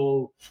 and you'll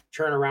go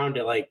turn around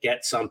to like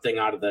get something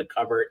out of the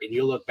cupboard and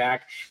you look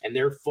back and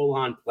they're full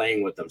on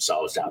playing with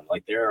themselves down.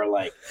 Like they're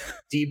like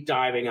deep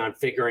diving on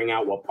figuring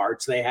out what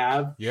parts they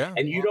have. Yeah.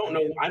 And you don't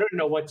know, I don't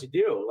know what to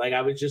do. Like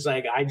I was just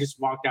like, I just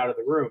walked out of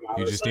the room.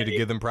 You just need to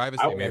give them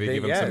privacy. Maybe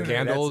give them yeah, some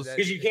candles.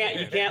 Because you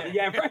can't,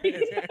 yeah, right.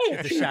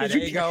 Get the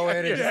Sade going.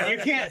 And You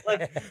can't,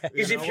 like,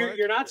 because if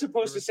you're not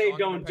supposed to say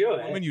don't do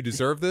it. Woman, you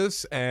deserve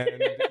this, and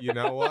you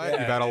know what? You've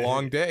had a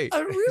long day.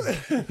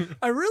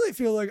 I really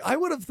feel like I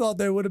would have thought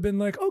they would have been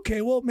like,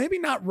 okay, well, maybe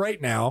not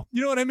right now.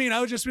 You know what I mean? I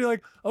would just be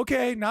like,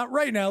 okay, not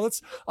right now.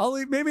 I'll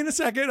leave maybe in a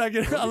second.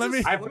 Let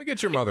me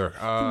get your mother.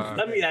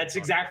 That's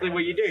exactly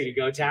what you do. You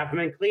go tap them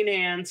in, clean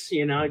hands,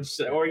 you know,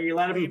 or you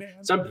let them.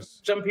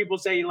 Some people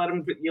say you let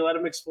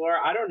them explore.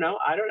 I don't know.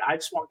 I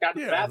just walked out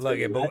of the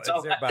bathroom. Look,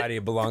 it's their body.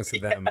 It belongs to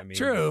them. I mean,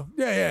 true.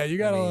 Yeah. You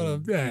got a lot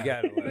of. Yeah. You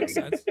got a lot of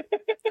sense.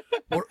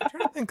 I'm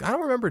trying to think. I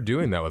don't remember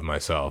doing that with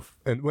myself,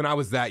 and when I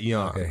was that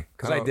young. Okay,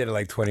 because I did it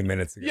like 20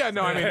 minutes ago. Yeah,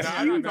 no, I mean,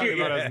 I'm not talking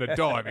about as an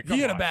adult. I mean, He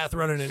had a bath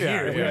running in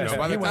here. Yeah, no,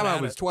 by the time I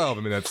was 12,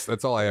 I mean,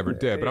 that's all I ever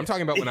did. But I'm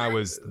talking about when I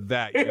was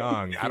that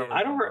young.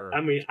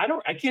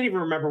 I can't even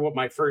remember what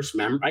my first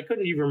I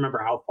couldn't even remember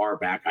how far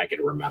back I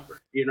could remember.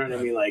 You know what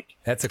I mean? Like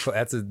that's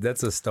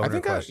a stoner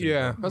question.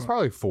 I was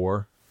probably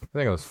 4. I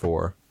think I was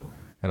 4,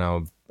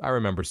 and I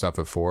remember stuff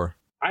at 4.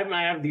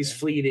 I have these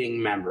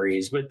fleeting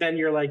memories, but then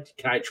you're like,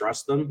 can I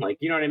trust them? Like,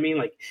 you know what I mean?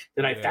 Like,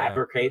 did I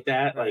fabricate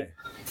that? Like,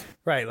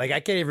 right. Like, I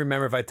can't even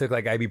remember if I took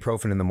like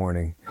ibuprofen in the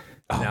morning.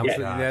 Did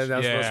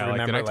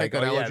I take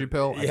an allergy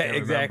pill? Yeah,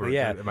 exactly.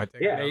 Yeah.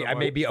 I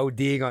may be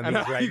ODing on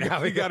these right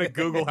now. You got to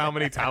Google how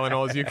many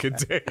Tylenols you can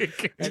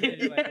take. And then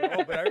you're like,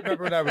 oh, but I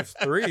remember when I was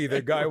 3,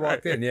 the guy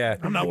walked in. Yeah.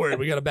 I'm not worried.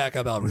 We got a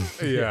backup album.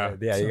 Yeah.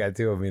 Yeah, you got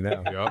 2 of me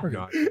now. Yep,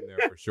 not in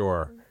there for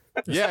sure.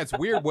 Yeah, it's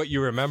weird what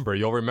you remember.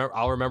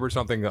 I'll remember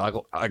something.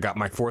 I got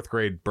my 4th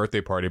grade birthday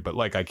party, but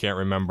like I can't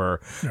remember,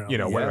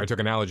 whether I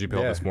took an allergy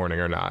pill this morning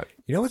or not.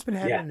 You know what's been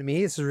happening to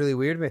me? This is really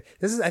weird.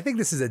 I think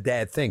this is a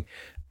dad thing.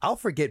 I'll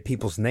forget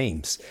people's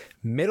names.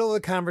 Middle of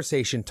the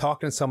conversation,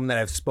 talking to someone that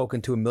I've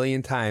spoken to a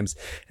million times,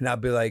 and I'll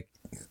be like,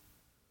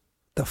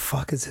 the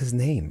fuck is his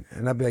name?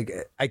 And I'll be like,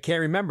 I can't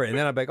remember. And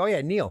then I'll be like, oh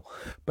yeah, Neil.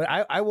 But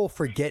I will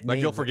forget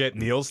names. You'll forget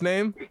Neil's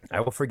name? I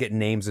will forget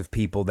names of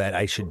people that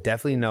I should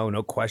definitely know,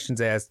 no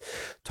questions asked,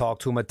 talk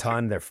to them a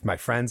ton, they're my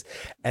friends,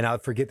 and I'll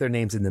forget their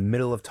names in the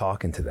middle of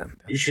talking to them.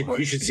 You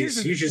should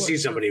see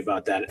somebody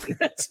about that.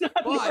 That's not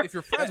but if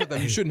you're friends with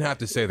them, you shouldn't have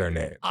to say their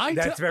name.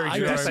 That's very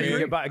true.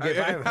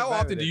 How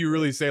often do you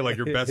really say like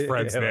your best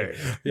friend's name?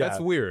 That's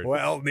weird.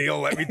 Well,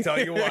 Neil, let me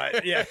tell you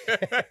what. Yeah.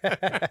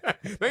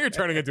 Now you're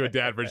turning into a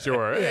dad for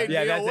sure. Hey,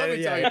 Yeah, Neil, let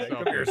me tell you something.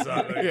 Come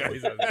here,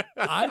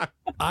 son.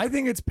 I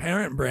think it's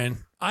parent brain.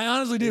 I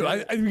honestly do.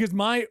 Because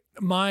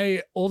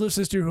my older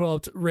sister who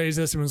helped raise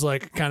us and was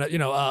like kind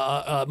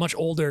of much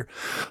older,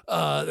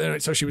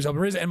 so she was helping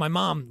raise it. And my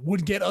mom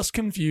would get us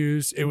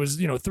confused. It was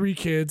 3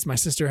 kids. My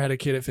sister had a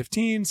kid at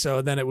 15,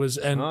 so then it was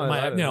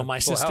my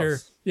sister.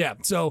 House. Yeah,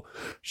 so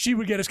she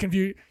would get us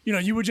confused.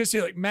 You would just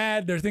say like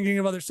mad. They're thinking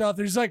of other stuff.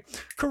 There's like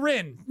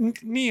Corinne,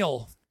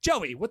 Neil.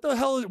 Joey, what the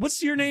hell?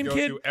 What's your name,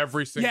 kid?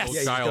 Every single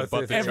child,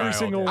 but the every child.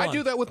 single one. I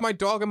do that with my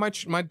dog and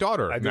my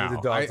daughter. I do now.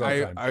 with the dogs all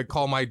the time. I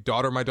call my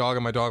daughter my dog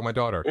and my dog my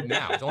daughter.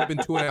 Now it's only been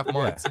 2.5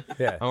 months.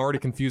 Yeah. I'm already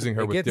confusing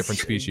her with different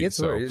species.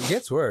 It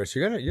gets worse.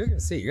 You're gonna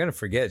see. You're gonna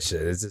forget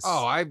shit. It's just,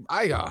 I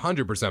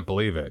 100%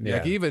 believe it. Yeah.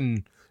 Like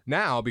even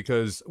now,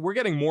 because we're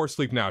getting more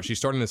sleep now. She's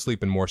starting to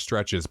sleep in more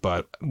stretches,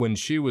 but when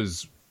she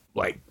was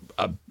like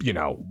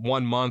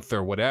 1 month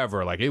or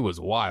whatever, like it was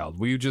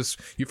wild.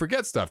 You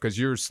forget stuff because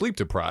you're sleep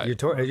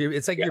deprived.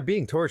 It's like you're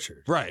being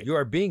tortured. Right. You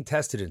are being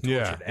tested and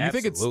tortured. Yeah.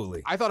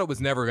 Absolutely. I thought it was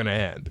never going to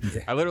end.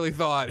 Yeah. I literally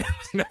thought it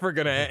was never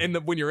going to end.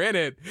 And when you're in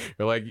it,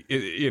 you're like,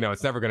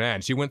 it's never going to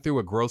end. She went through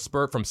a growth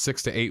spurt from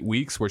 6 to 8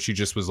 weeks where she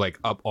just was like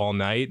up all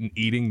night and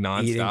eating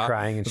nonstop.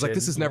 Crying, and it's like,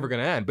 this is never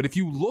going to end. But if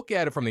you look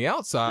at it from the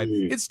outside,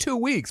 it's 2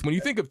 weeks. When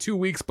you think of 2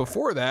 weeks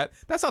before that,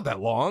 that's not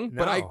that long.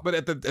 No. But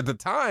at the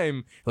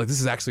time, like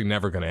this is actually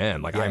never going to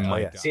end. Like I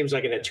might die. Seems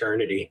like an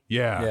eternity.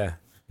 Yeah. Yeah.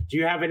 Do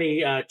you have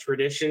any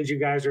traditions you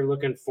guys are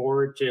looking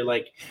forward to,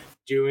 like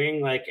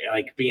doing, like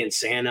being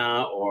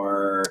Santa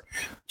or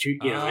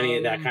any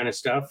of that kind of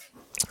stuff?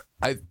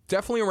 I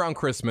definitely around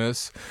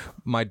Christmas.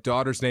 My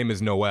daughter's name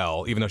is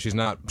Noelle, even though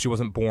she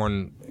wasn't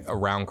born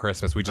around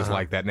Christmas. We just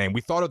like that name. We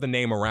thought of the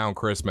name around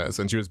Christmas,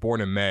 and she was born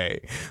in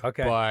May.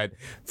 Okay. But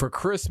for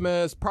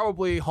Christmas,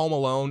 probably Home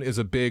Alone is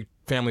a big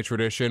family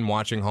tradition.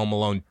 Watching Home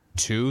Alone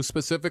 2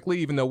 specifically,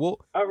 even though we'll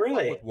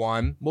really fuck with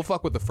 1. We'll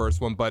fuck with the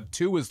first one, but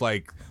 2 is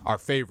like our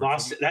favorite.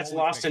 That's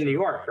Lost in New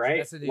York,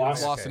 right?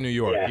 Lost in New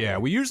York. Yeah.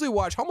 We usually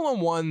watch Home Alone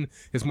 1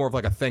 is more of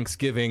like a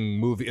Thanksgiving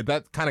movie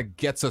that kind of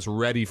gets us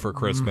ready for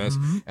Christmas,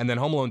 and then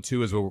Home Alone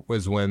 2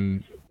 is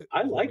when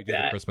I like we did the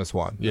that. Christmas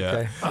one.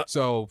 Yeah. Okay.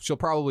 So she'll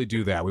probably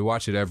do that. We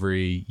watch it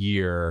every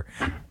year.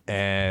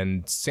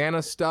 And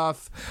Santa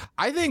stuff,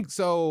 I think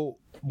so.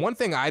 One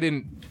thing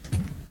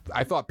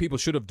I thought people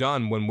should have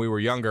done when we were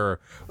younger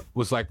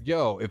was like,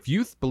 yo, if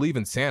you believe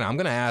in Santa, I'm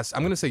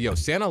gonna say, yo,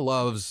 Santa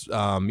loves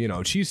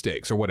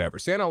cheesesteaks or whatever.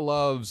 Santa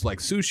loves like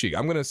sushi.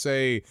 I'm gonna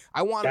say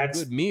I want a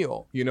good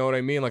meal. You know what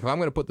I mean? Like if I'm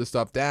gonna put this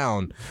stuff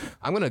down,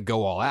 I'm gonna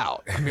go all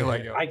out. I mean,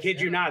 like, I kid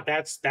you not.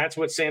 That's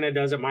what Santa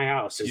does at my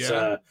house. It's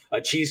a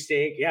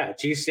cheesesteak. Yeah, a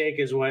cheesesteak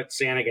is what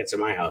Santa gets at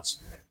my house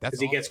because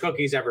he gets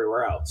cookies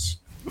everywhere else.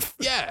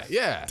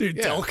 Yeah. Dude,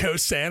 yeah. Delco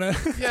Santa.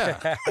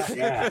 Yeah.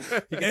 Yeah.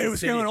 Hey,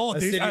 what's going on,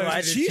 dude?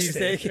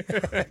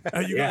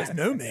 Cheesesteak. You guys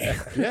know me.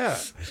 Yeah.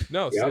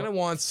 No, Santa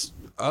wants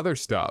other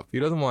stuff. He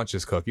doesn't want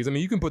just cookies. I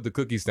mean, you can put the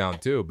cookies down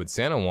too, but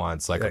Santa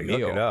wants like a Hook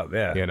meal. it up,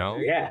 yeah. You know?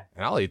 Yeah.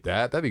 And I'll eat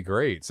that. That'd be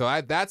great.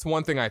 So that's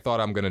one thing I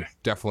thought I'm going to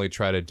definitely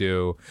try to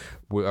do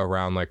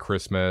around like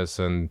Christmas.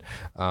 And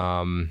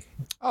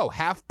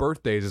half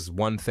birthdays is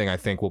one thing I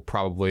think we'll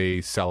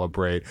probably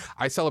celebrate.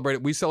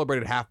 We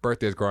celebrated half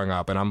birthdays growing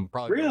up, and I'm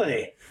probably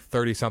Really?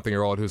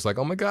 30-something-year-old who's like,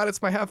 oh my God,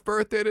 it's my half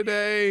birthday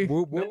today.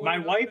 My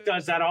wife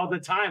does that all the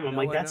time. I'm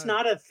like, that's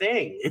not a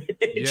thing.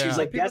 She's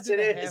like, yes, it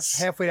is.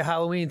 Halfway to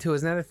Halloween too.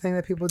 Isn't that a thing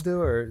that people do?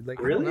 Or like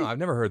Really? No, I've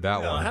never heard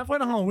that one. Halfway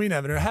to Halloween,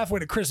 Evan, or halfway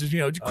to Christmas.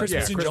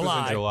 Christmas in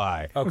July. In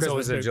July. Oh, It's Christmas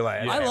always in big. July.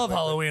 I love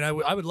Halloween. I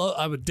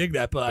would dig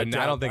that, but I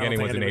don't think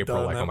anyone's in anyone April.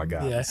 does Like, that. oh my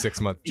God, Yeah.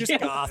 6 months. Just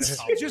goths.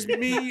 Just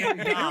me and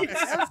goths.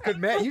 That's good,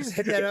 man. You just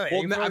hit that out.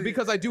 Well,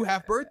 because I do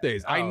have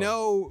birthdays. I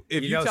know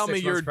if You you know tell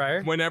 6 me months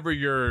prior? whenever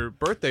your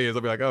birthday is,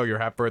 I'll be like, oh, your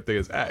half birthday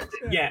is X.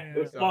 Yeah.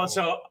 Well,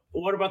 so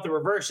what about the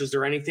reverse? Is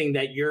there anything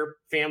that your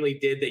family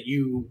did that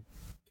you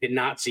did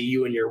not see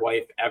you and your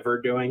wife ever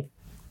doing?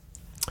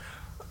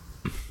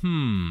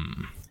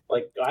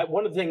 Like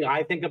one of the things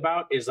I think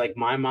about is like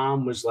my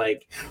mom was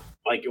like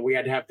we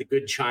had to have the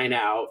good china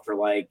out for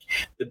like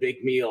the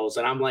big meals,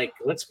 and I'm like,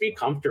 let's be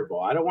comfortable.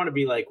 I don't want to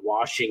be like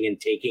washing and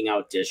taking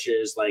out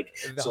dishes, like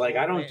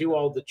I don't do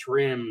all the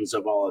trims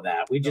of all of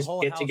that. We just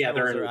get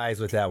together rolls and their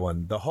eyes with that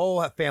one. The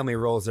whole family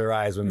rolls their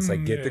eyes when it's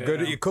like get the good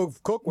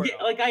cookware.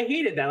 yeah, like I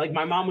hated that. Like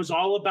my mom was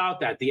all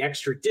about that, the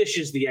extra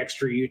dishes, the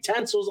extra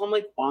utensils. I'm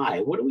like, why?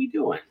 What are we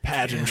doing?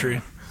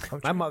 Pageantry.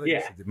 My mother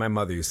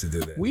used to do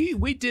that.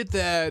 We did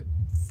that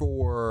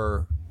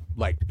for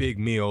like big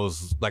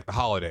meals, like the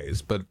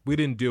holidays, but we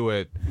didn't do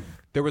it.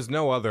 There was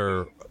no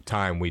other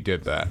time we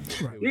did that.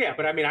 Yeah,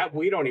 but I mean,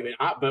 we don't even.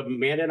 But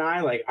Amanda and I,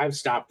 like, I've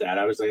stopped that.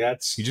 I was like,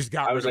 that's. You just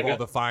got rid of all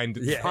the fine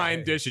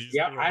dishes.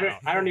 Yep,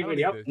 I don't even.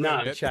 Yep,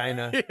 none.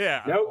 China.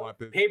 Yeah.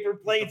 Nope. Paper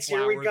plates.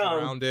 Here we go.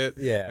 Around it.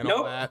 Yeah. And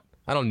all that.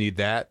 I don't need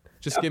that.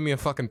 Just give me a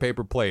fucking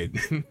paper plate.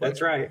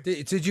 That's right.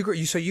 Did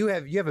you? So you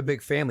have a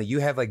big family. You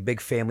have like big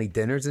family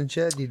dinners and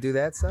shit. Do you do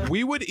that stuff?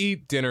 We would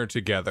eat dinner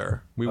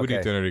together.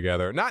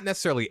 Not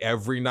necessarily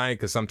every night,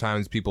 because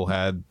sometimes people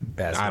had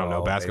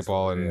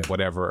basketball and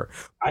whatever.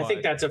 I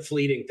think that's a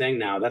fleeting thing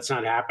now. That's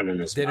not happening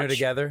as Dinner much.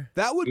 together.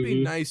 That would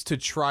be nice to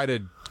try to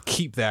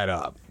keep that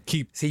up.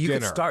 See, you dinner.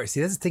 could start.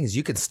 See, that's the thing is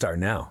you could start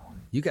now.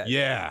 You got.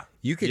 Yeah.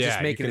 You could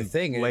just make it a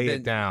thing. Lay and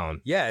it down.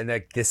 Yeah, and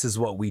like this is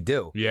what we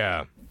do.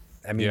 Yeah.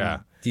 I mean,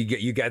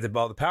 you got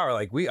all the power.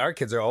 Like our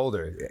kids are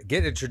older.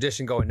 Getting a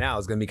tradition going now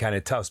is going to be kind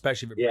of tough,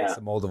 especially if it breaks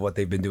the mold of what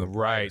they've been doing.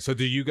 Right. So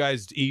do you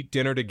guys eat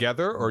dinner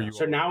together, or you?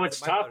 So now it's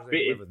tough.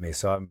 Live with me,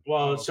 so I'm.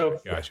 Well,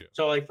 Gotcha.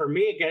 So like for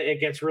me,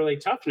 it gets really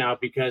tough now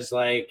because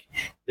like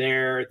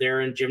they're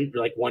in gym.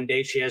 Like one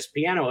day she has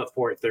piano at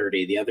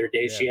 4:30, the other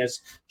day she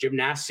has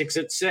gymnastics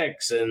at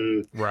 6,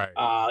 and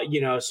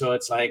so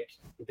it's like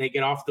they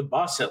get off the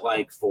bus at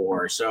like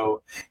 4.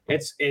 So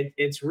it's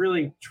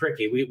really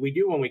tricky. We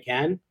do when we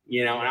can,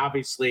 and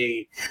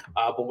obviously,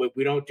 but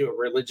we don't do it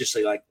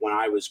religiously. Like when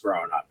I was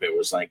growing up, it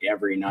was like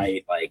every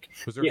night. Like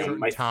was there a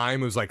certain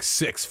time? It was like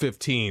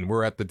 6:15.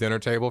 We're at the dinner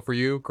table for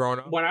you growing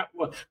up.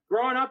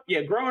 Growing up,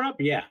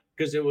 yeah.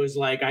 Because it was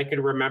like I could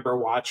remember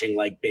watching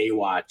like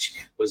Baywatch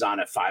was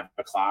on at 5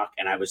 o'clock,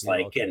 and I was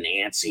like getting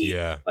antsy.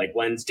 Yeah. Like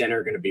when's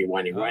dinner going to be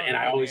when? And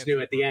I always knew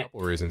at the end. A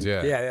couple reasons,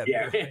 yeah.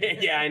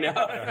 Yeah, I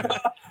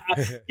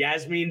know.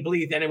 Yasmin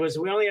Bleeth, and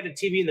we only had a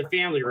TV in the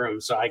family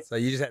room, so I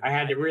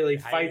had to really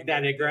fight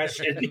that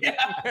aggression.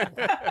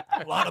 Yeah.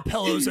 A lot of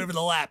pillows over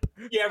the lap.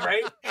 Yeah,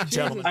 right.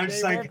 Gentlemen. I'm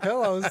just like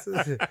pillows.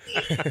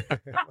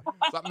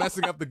 Stop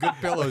messing up the good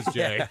pillows,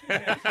 Jay.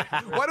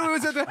 Why do we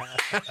always have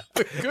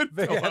the good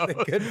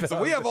pillows?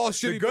 So we have all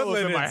shitty pillows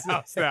in my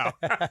house now.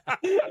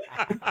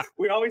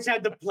 We always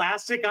had the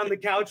plastic on the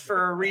couch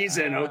for a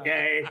reason,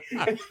 okay?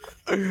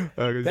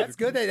 That's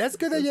good. That's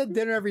good that you had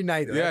dinner every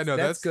night.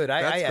 That's good.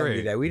 I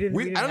envy that. We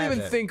didn't. I don't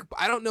even think.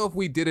 I don't know if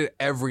we did it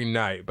every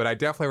night, but I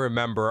definitely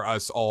remember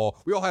us all.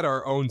 We all had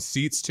our own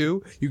seats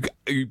too.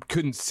 You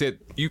couldn't sit.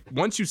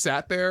 Once you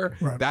sat there,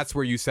 that's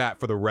where you sat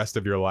for the rest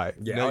of your life.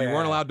 Yeah. You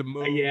weren't allowed to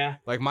move. Yeah.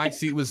 Like my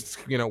seat was,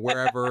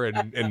 wherever,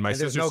 and my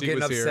sister's seat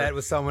was here. Upset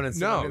with someone. And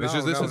no, it's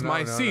just this is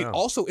my seat. No.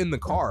 Also in the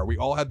car, we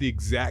all had the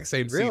exact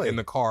same seat in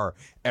the car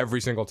every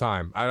single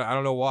time. I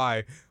don't know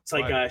why.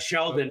 It's like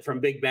Sheldon from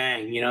Big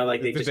Bang, you know,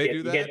 like they Did just they get,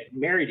 do that? get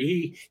married.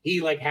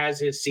 He like has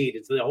his seat.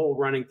 It's the whole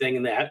running thing,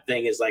 and that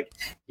thing is like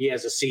he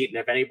has a seat, and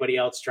if anybody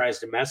else tries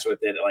to mess with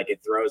it, like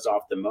it throws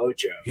off the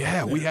mojo.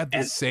 Yeah, we had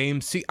the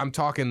same seat. I'm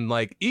talking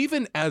like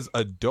even as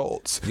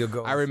adults. You'll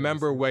go I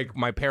remember like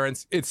my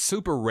parents. It's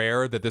super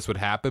rare that this would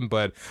happen,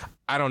 but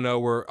I don't know.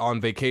 We're on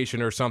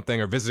vacation or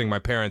something, or visiting my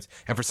parents,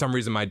 and for some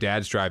reason my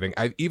dad's driving.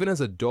 Even as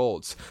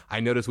adults,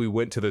 I noticed we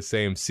went to the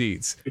same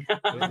seats.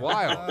 It's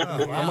wild.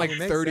 I'm like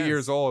 30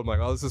 years old. I'm like,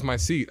 oh, this is my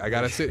seat. I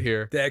gotta sit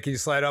here. Dad, can you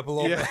slide up a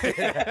little bit?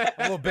 A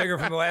little bigger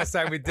from the last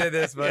time we did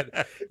this, but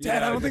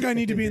Dad, I don't think I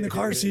need to be in the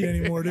car seat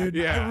anymore, dude.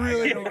 Yeah, I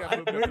really I don't. got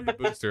moved up to the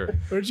booster.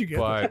 Where'd you get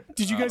But, that?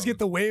 Did you guys get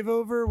the wave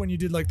over when you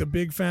did like the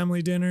big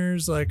family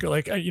dinners, like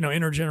you know,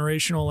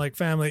 intergenerational like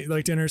family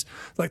like dinners,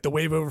 like the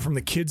wave over from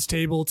the kids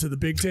table to the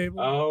big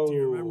table? Oh, do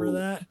you remember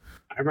that?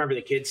 I remember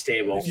the kids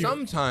table.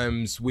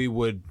 Sometimes we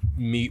would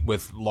meet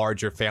with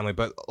larger family,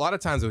 but a lot of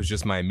times it was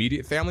just my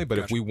immediate family. But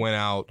if we went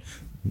out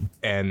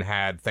and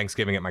had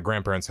Thanksgiving at my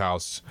grandparents'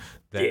 house,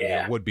 then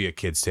there would be a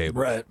kids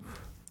table. Right.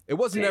 It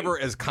wasn't ever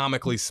as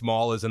comically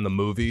small as in the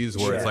movies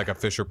where it's like a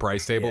Fisher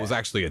Price table. It was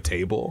actually a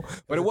table,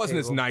 but it wasn't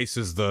as nice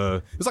as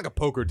it was like a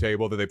poker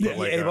table that they put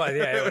like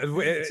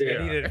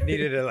it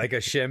needed like a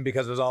shim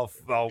because it was all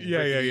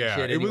yeah.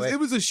 shit It was anyway. it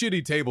was a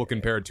shitty table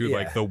compared to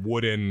like the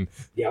wooden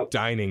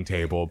dining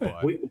table.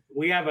 But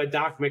We have a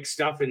Doc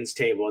McStuffins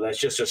table that's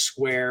just a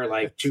square,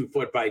 like 2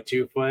 foot by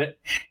 2 foot.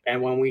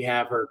 And when we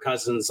have her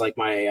cousins, like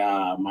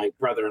my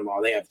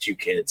brother-in-law, they have 2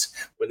 kids.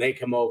 When they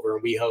come over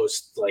and we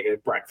host like a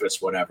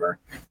breakfast, whatever,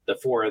 the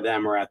 4 of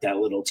them are at that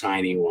little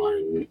tiny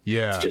one,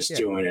 just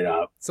doing it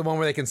up. It's the one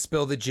where they can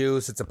spill the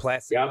juice. It's a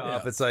plastic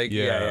cup. It's like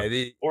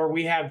Or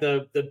we have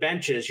the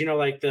benches, you know,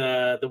 like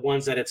the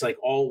ones that it's like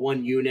all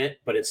one unit,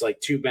 but it's like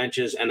 2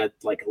 benches and a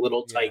like a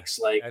little Tykes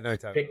like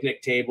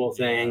picnic table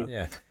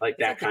thing, like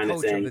that kind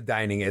of thing.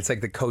 Dining. It's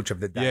like the coach of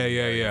the dining.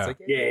 Yeah. It's like,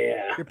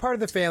 you're part of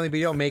the family, but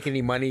you don't make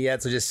any money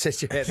yet, so just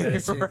sit your head there.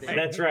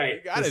 That's right.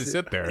 You gotta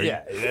sit there.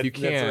 Yeah, you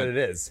can't. That's what it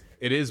is.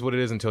 It is what it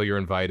is until you're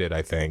invited,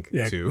 I think.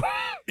 Yeah. To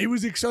It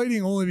was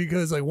exciting only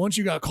because like once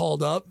you got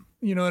called up,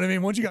 you know what I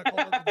mean? Once you got called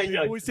up to the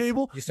big boys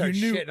table, you start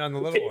shitting on the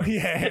little one.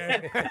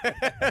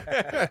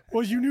 Yeah.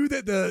 Well, you knew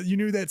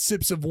that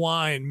sips of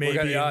wine may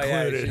be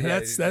included.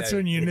 That's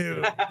when you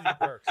knew.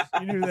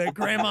 You knew that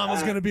grandma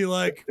was gonna be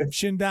like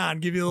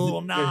Shindan, give you a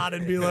little nod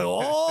and be like,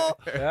 oh,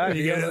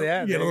 you get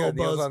a little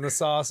buzz on the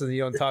sauce, and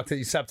you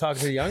stop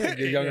talking to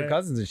your younger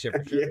cousins and shit.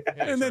 For sure.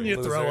 And then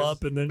you throw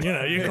up, and then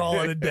you call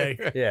it a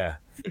day. Yeah.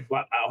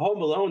 Well,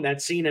 Home Alone,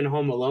 that scene in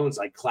Home Alone's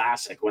like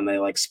classic when they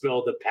like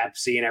spill the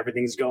Pepsi and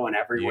everything's going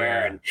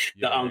everywhere, and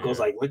the uncle's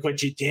like, "Look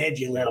what you did,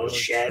 you little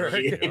shit."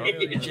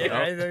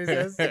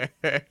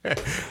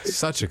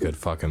 Such a good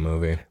fucking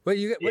movie. What do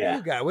you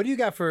got? What do you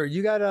got for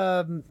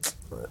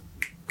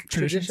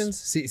traditions?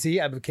 See,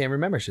 I can't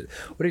remember shit.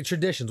 What are your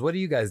traditions? What do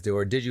you guys do,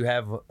 or did you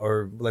have,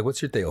 or like,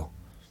 what's your deal?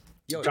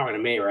 You're talking to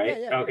me, right?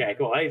 Yeah. Okay,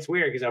 cool. It's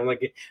weird because I'm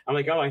like,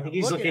 oh, I think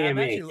he's looking at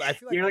me. I feel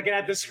like You're looking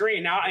at the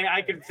screen now.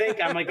 I can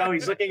think. I'm like, oh,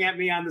 he's looking at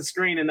me on the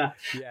screen, and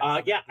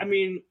I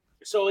mean.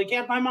 So like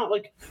my mom,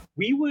 like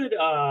we would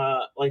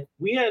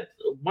we had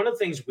one of the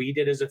things we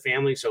did as a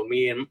family. So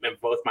me and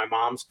both my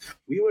moms,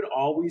 we would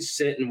always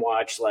sit and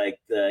watch like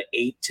the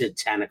 8 to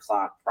 10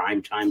 o'clock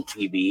primetime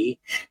TV,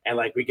 and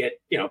like we get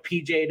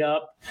PJ'd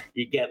up.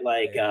 You get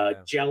like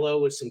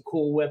Jello with some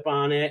Cool Whip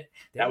on it.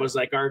 That was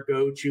like our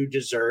go-to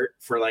dessert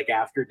for like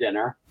after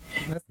dinner.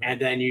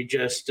 And then you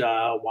just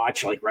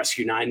watch like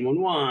Rescue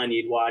 911.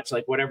 You'd watch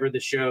like whatever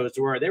the shows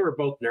were. They were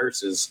both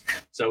nurses,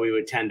 so we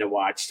would tend to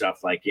watch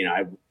stuff like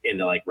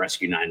into like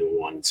Rescue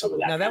 911 and some of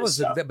that. Now that was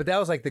stuff. But that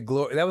was like the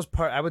glory. That was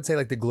part. I would say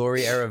like the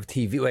glory era of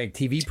TV, like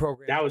TV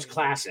programs. That was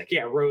classic.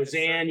 Yeah,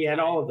 Roseanne. You had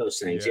all of those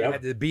things. You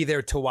had to be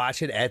there to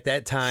watch it at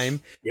that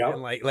time. Yep.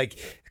 And like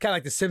kind of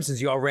like The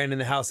Simpsons. You all ran in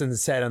the house and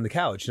sat on the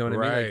couch. You know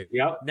what I mean? Like,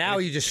 yep. Now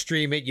you just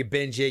stream it, you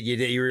binge it,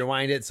 you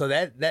rewind it. So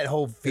that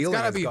whole feeling.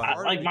 It's gotta be gone.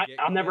 hard.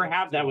 I'll never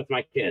have that with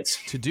my kids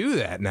to do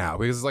that now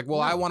because it's like,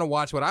 well, I want to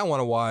watch what I want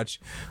to watch,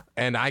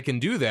 and I can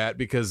do that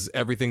because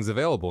everything's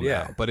available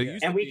now. But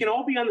we can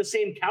all be on the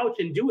same couch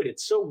and do it.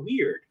 It's so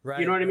weird. Right,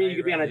 you know what I mean? You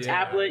could be on a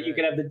tablet. You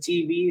could have the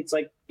TV. It's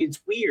like it's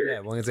weird.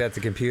 Yeah, well, it's got the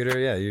computer.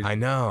 Yeah, I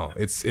know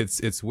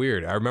it's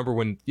weird. I remember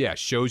when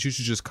shows used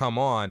to just come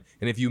on,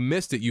 and if you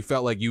missed it, you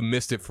felt like you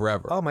missed it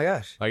forever. Oh my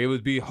gosh! Like it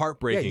would be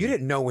heartbreaking. Yeah, you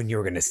didn't know when you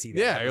were going to see that.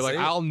 Yeah, you're like,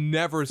 I'll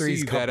never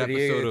see that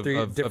episode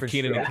of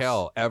Kenan and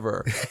Kel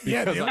ever.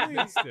 Yeah, I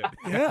missed it.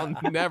 I'll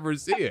never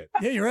see it.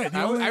 Yeah, you're right.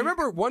 I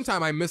remember one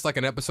time I missed like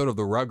an episode of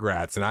the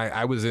Rugrats, and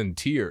I was in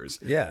tears.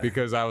 Yeah,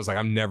 because I was like,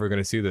 I'm never going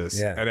to see this.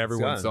 Yeah, and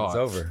everyone saw it. It's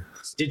over.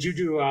 Did you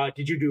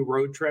do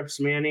road trips,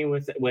 Manny,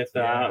 with at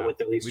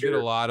least? We did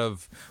a lot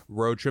of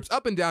road trips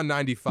up and down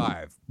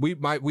 95.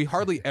 We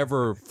hardly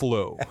ever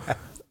flew.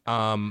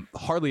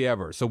 Hardly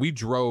ever. So we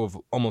drove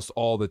almost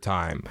all the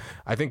time.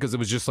 I think because it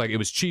was just like, it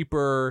was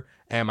cheaper,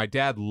 and my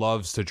dad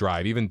loves to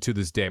drive. Even to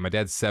this day, my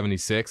dad's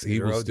 76. He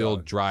will still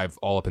drive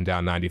all up and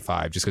down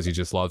 95 just because he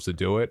just loves to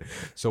do it.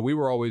 So we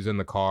were always in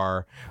the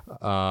car.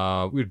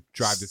 We'd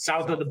drive to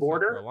south of the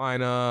border, South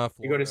Carolina. Florida.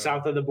 You go to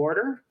south of the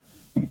border.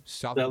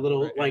 South the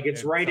little like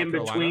it's right South in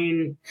Carolina?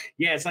 between.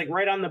 Yeah, it's like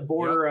right on the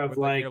border of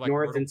like north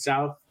Myrtle. and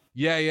south.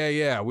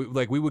 Yeah.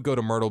 We would go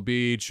to Myrtle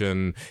Beach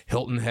and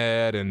Hilton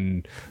Head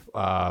and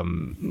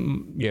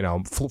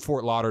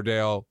Fort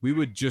Lauderdale. We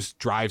would just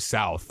drive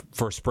south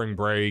for spring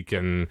break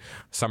and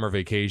summer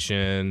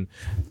vacation.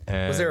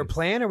 And Was there a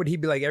plan, or would he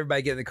be like,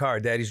 everybody get in the car,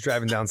 Daddy's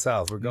driving down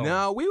south, we're going?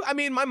 No,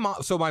 my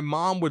mom. So my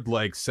mom would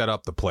like set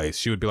up the place.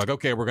 She would be like,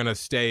 okay, we're gonna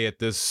stay at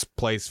this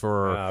place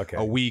for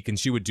a week, and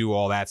she would do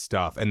all that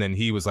stuff. And then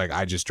he was like,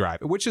 I just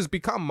drive, which has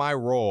become my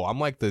role. I'm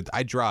like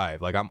I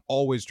drive. Like I'm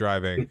always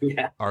driving.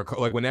 Yeah.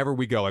 Like whenever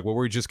we go, like where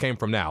we just came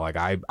from now, like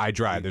I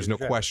drive. There's no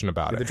question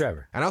about it. the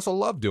driver. And I also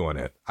love doing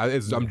it.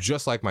 I'm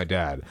just like my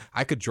dad.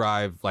 I could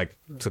drive like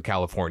to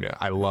California.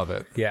 I love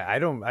it. Yeah, I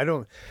don't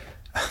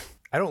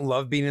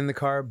love being in the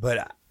car,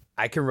 but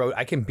I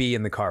can be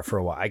in the car for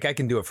a while. Like I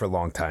can do it for a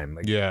long time.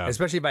 Like, Yeah.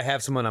 especially if I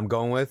have someone I'm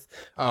going with.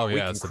 Oh, we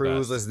yeah, can it's the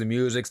cruise, best. listen to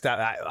music, stuff.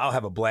 I'll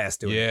have a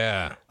blast doing it.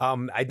 Yeah. I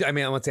want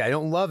to say I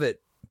don't love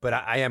it, but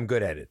I am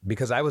good at it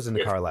because I was in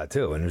the car a lot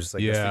too, and it was just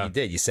like that's what you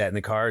did. You sat in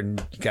the car and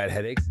you got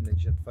headaches, and then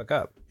shut the fuck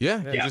up.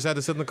 Yeah, you just had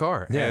to sit in the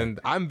car. Yeah. And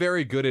I'm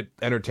very good at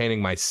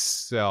entertaining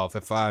myself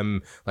if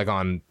I'm like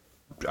on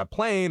a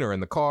plane or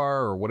in the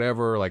car or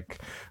whatever. Like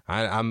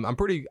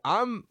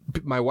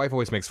my wife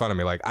always makes fun of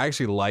me. Like I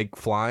actually like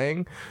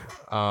flying.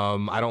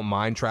 I don't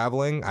mind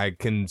traveling. I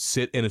can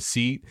sit in a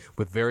seat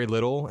with very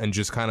little and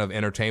just kind of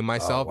entertain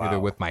myself either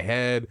with my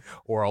head,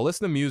 or I'll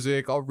listen to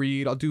music, I'll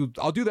read, I'll do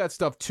that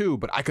stuff too,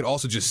 but I could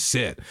also just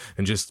sit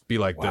and just be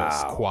like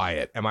this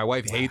quiet. And my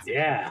wife hates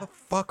Yeah. What the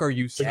fuck are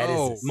you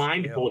so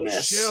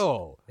mindfulness.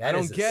 chill? I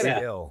don't get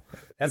it.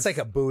 That's like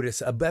a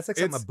Buddhist. That's like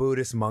something a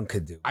Buddhist monk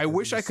could do. I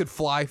wish I could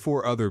fly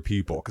for other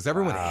people because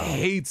everyone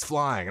hates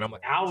flying, and I'm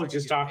like, Al was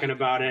just talking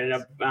about it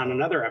on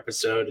another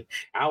episode.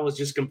 Al was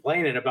just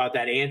complaining about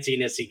that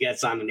antsiness he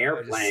gets on an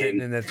Just sitting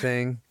airplane. in that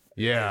thing.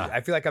 yeah.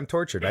 I feel like I'm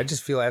tortured. I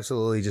just feel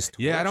absolutely just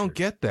tortured. Yeah, I don't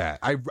get that.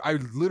 I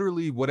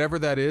literally, whatever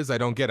that is, I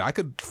don't get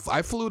it.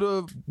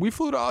 We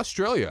flew to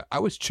Australia. I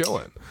was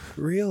chilling.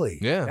 Really?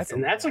 Yeah.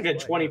 That's like a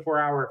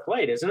 24-hour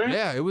flight, isn't it?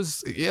 Yeah, it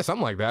was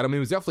something like that. I mean, it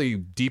was definitely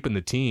deep in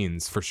the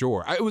teens for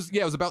sure. It was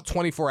about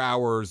 24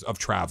 hours of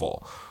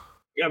travel.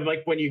 Yeah,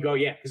 like when you go,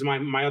 because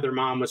my other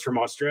mom was from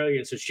Australia,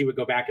 and so she would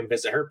go back and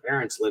visit. Her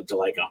parents lived to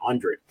like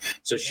 100,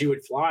 so she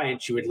would fly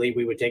and she would leave.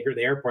 We would take her to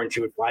the airport and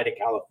she would fly to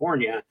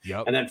California,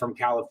 and then from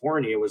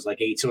California it was like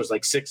 8, so it was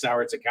like 6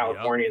 hours to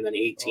California and then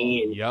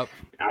 18. Yep.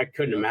 I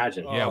couldn't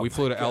imagine. Yeah, we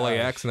flew to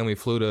LAX and then we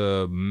flew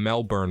to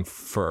Melbourne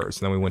first,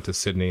 and then we went to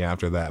Sydney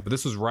after that. But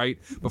this was right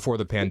before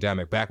the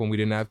pandemic. Back when we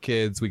didn't have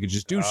kids, we could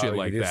just do shit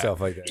like that.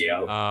 Stuff like that.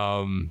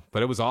 Yeah.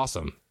 But it was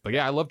awesome. But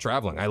yeah, I love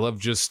traveling. I love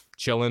just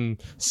chilling,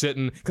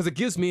 sitting, because it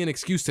gives me an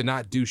excuse to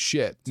not do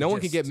shit. No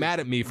one can get mad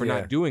at me for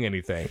not doing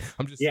anything.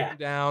 I'm just sitting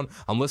down.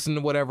 I'm listening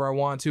to whatever I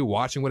want to,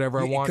 watching whatever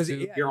I want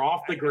to. You're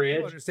off the I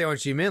grid. understand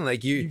what you mean.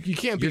 Like you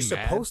can't be You're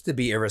mad. supposed to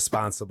be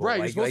irresponsible. Right,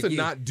 Like, you're supposed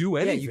to not do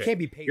anything. Yeah, you can't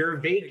be paid. You're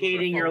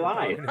vacating your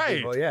life.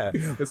 Right. Yeah.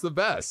 It's the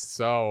best.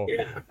 So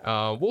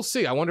we'll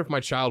see. I wonder if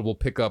my child will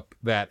pick up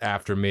that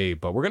after me,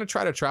 but we're going to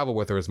try to travel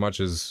with her as much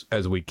as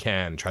we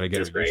can, try to get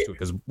her used to it,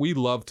 because we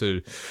love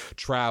to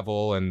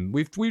travel, and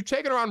we've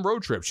taken her on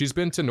road trips. She's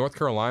been to North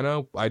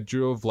Carolina. I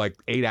drove like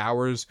 8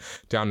 hours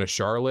down to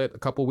Charlotte a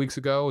couple weeks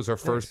ago. It was our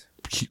first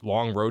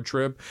long road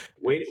trip.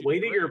 Wait till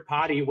your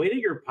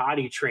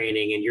potty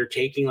training, and you're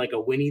taking like a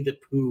Winnie the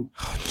Pooh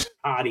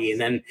potty, and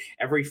then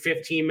every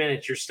 15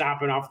 minutes you're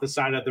stopping off the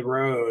side of the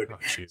road.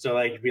 So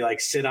like you'd be like,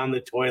 sit on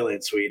the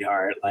toilet,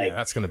 sweetheart. Like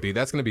that's gonna be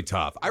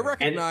tough. I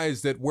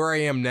recognize that where I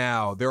am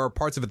now, there are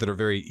parts of it that are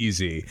very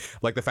easy,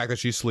 like the fact that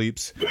she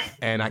sleeps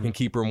and I can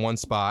keep her in one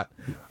spot.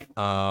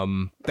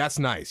 That's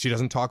nice. She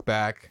doesn't talk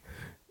back.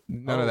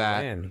 None of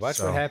that. Man,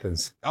 watch what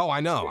happens. Oh, I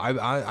know.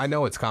 I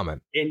know it's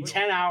coming. in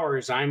 10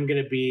 hours, I'm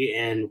going to be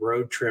in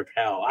road trip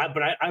hell.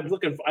 I'm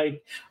looking for, I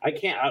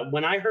can't,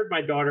 when I heard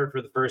my daughter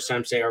for the first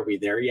time say, "Are we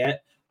there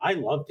yet?" I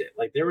loved it.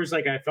 Like there was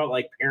like, I felt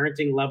like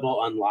parenting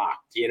level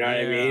unlocked. You know what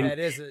I mean? That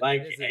is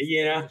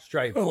you know,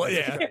 strife. Oh,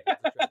 yeah.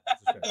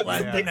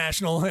 When the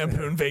National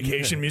Lampoon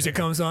Vacation music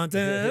comes on.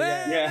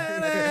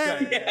 yeah.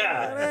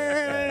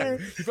 You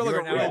feel like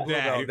a real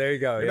dad. There you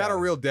go. You're not a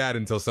real dad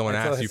until someone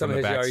asks you from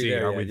the back seat,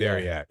 "Are we there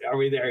yet?" Are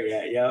we there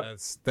yet? Yep.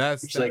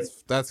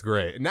 That's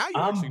great. Now you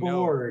I'm actually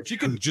bored. know. She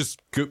could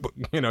just,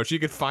 she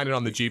could find it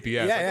on the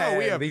GPS. Yeah,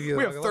 Like, yeah,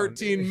 we have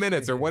 13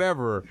 minutes or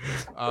whatever.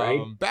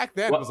 Right? Back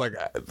then, it was like,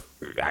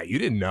 you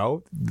didn't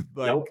know.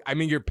 Like, Nope. I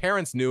mean, your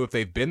parents knew if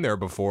they've been there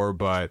before,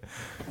 but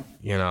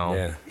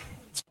Yeah.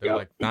 They're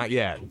like, not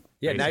yet.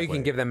 Yeah, now you basically.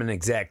 can give them an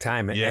exact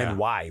time and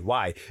why.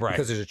 Why? Right.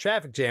 Because there's a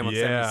traffic jam on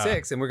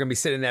 76 and we're going to be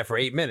sitting there for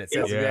 8 minutes.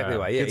 That's exactly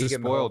why. Yeah, Kids you are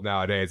give them spoiled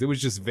nowadays. It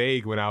was just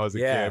vague when I was a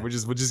kid.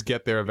 We'll just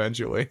get there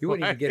eventually. You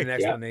wouldn't even get an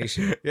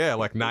explanation. Yeah,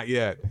 like not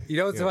yet. You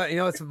know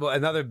what's it's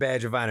another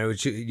badge of honor,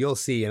 which you'll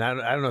see, and I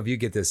don't know if you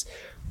get this.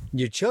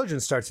 Your children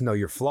start to know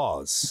your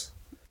flaws.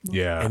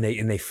 Yeah. And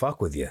they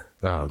fuck with you.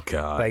 Oh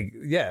God.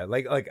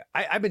 Like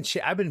I've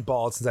been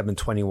bald since I've been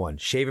 21,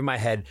 shaving my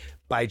head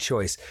by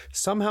choice.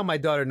 Somehow my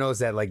daughter knows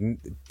that like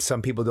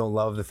some people don't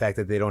love the fact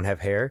that they don't have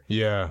hair.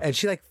 Yeah. And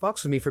she like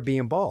fucks with me for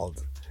being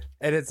bald.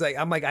 And it's like,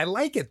 I'm like, I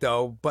like it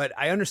though, but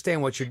I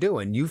understand what you're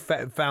doing. You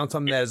found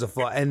something that is a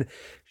flaw. And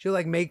she'll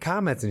like make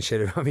comments and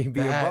shit about me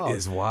being bald. That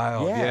is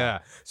wild. Yeah.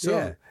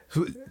 So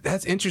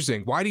that's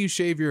interesting. Why do you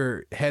shave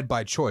your head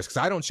by choice? Because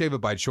I don't shave it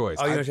by choice.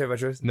 Oh, you don't shave by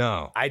choice?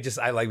 No.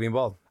 I like being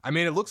bald. I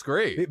mean, it looks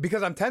great.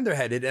 Because I'm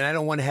tender-headed and I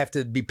don't want to have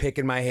to be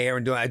picking my hair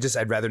and doing.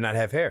 I'd rather not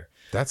have hair.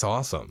 That's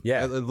awesome.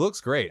 Yeah. It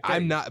looks great.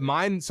 I'm not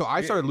mine. So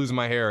I started losing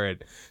my hair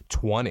at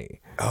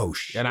 20. Oh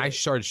shit. And I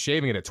started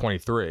shaving it at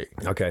 23.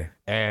 Okay.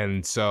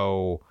 And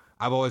so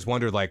I've always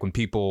wondered like when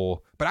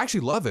people, but I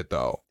actually love it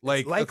though.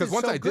 Like, Life because is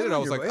once so I did good it, I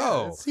on was your like, way.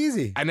 oh, It's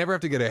easy. I never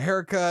have to get a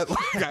haircut.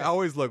 Like I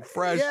always look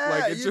fresh. Yeah,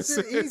 like it's just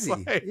easy. it's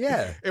like,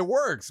 Yeah. it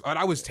works. And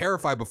I was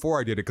terrified before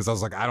I did it because I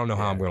was like, I don't know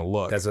how I'm going to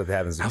look. That's what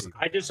happens.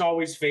 I just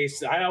always face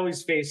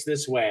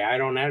this way. I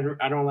don't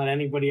let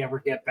anybody ever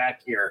get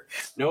back here.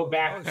 No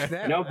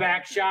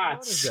back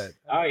shots.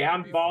 Oh yeah,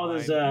 I'm bald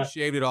as You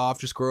shaved it off.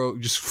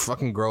 Just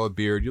fucking grow a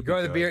beard. You'll Grow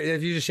be the good. beard.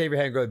 If you just shave your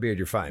head and grow the beard,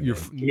 you're fine.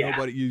 Yeah.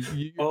 Nobody.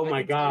 You, Oh I my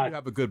can tell God. You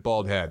have a good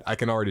bald head. I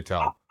can already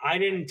tell. I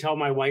didn't tell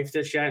my wife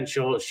this yet, and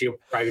she'll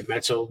probably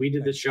met. So we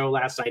did the show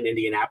last night in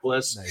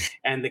Indianapolis,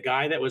 and the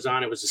guy that was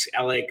on it was this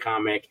LA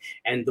comic,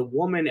 and the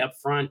woman up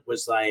front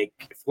was like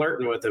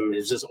flirting with him.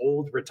 Is this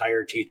old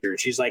retired teacher?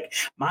 She's like,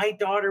 my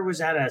daughter was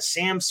at a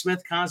Sam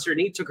Smith concert,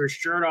 and he took her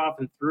shirt off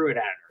and threw it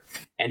at her,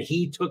 and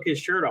he took his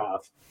shirt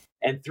off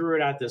and threw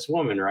it at this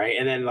woman, right?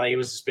 And then like it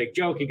was this big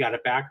joke. He got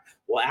it back.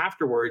 Well,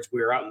 afterwards, we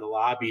were out in the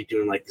lobby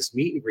doing like this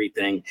meet and greet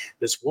thing.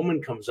 This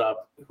woman comes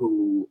up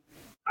who,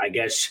 I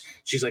guess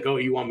she's like, oh,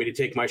 you want me to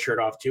take my shirt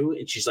off too?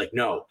 And she's like,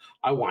 no,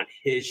 I want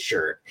his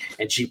shirt.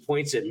 And she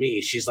points at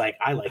me. She's like,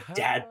 I like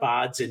dad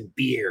bods and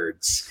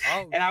beards.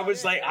 Oh, and I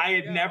was like, I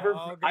had never,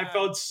 I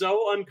felt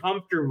so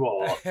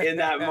uncomfortable in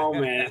that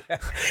moment.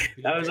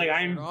 I was like,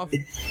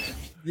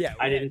 Yeah,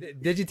 I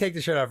didn't. Did you take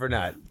the shirt off or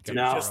not?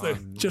 No.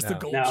 Just the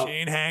gold No.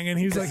 chain hanging.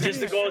 He's like, Just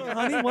the gold.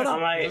 honey, what up?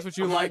 I'm like, That's what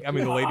you like. I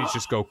mean, the ladies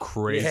just go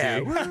crazy.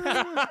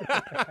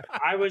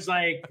 I was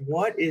like,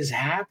 what is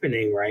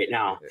happening right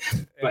now?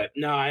 But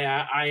no,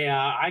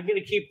 I'm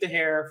gonna keep the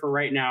hair for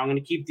right now. I'm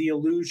gonna keep the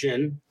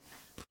illusion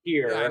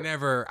here.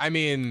 Yeah, I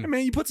mean,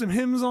 Man, you put some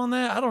hymns on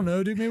that. I don't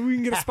know, dude. Maybe we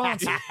can get a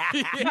sponsor.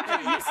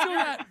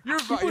 You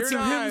put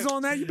some hymns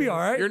on that. You'd be all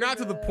right. You're not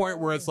to the point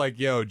where it's like,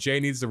 yo, Jay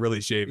needs to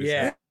really shave his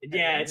head.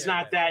 Yeah, it's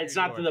not that. It's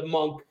not the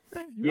monk.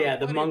 Yeah,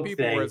 the monk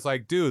people thing. where it's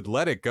like, dude,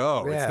 let it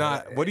go. Yeah. It's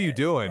not. What are you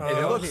doing? And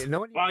It no one- looks- no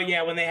one- Well,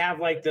 yeah, when they have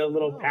like the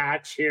little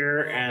patch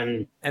here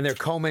and and they're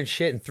combing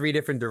shit in 3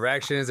 different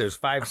directions. There's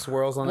 5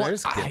 swirls on there.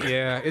 It's good.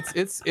 yeah,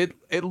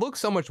 it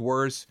looks so much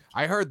worse.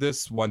 I heard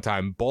this one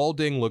time.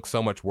 Balding looks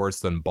so much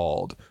worse than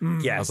bald.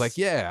 Yes. I was like,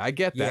 yeah, I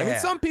get that. I mean, Yeah.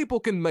 some people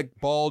can like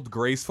bald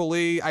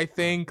gracefully, I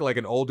think, like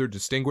an older,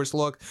 distinguished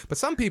look. But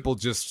some people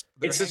just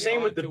it's the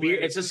same with the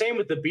beard. It's the same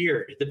with the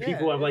beard. The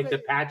people who have like the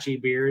patchy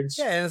beards.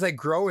 Yeah, and it's like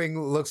growing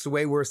looks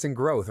way worse than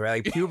growth,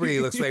 right? Like puberty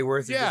looks way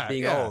worse than just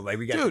being old. Like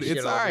we got dude, Oh, shit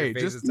it's all all over your right.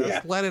 face Just, and stuff.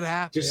 just let it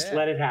happen. Just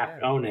let it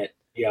happen. Own it.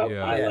 Yep,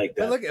 Yeah. I like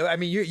that. But look, I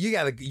mean, you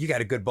got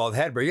a good bald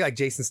head, bro. You're like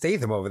Jason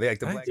Statham over there, like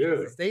the black do.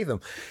 Jason Statham.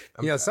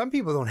 You know, some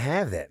people don't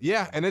have that.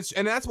 Yeah, and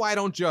that's why I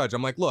don't judge.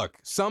 I'm like, look,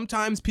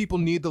 sometimes people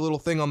need the little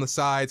thing on the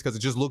sides because it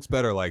just looks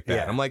better like that.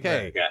 Yeah, I'm like,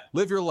 hey, yeah.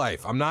 live your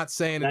life. I'm not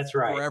saying That's it's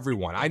right. for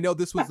everyone. I know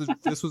this was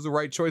the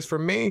right choice for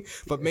me,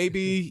 but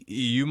maybe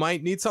you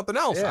might need something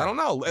else. Yeah. I don't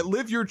know.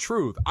 Live your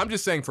truth. I'm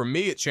just saying, for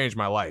me, it changed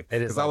my life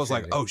It is because I was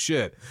like, life-changing. oh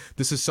shit,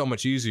 this is so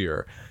much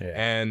easier,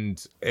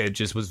 and it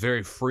just was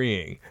very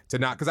freeing to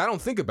not because I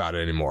don't think about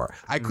it anymore.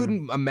 I Mm-hmm.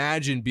 couldn't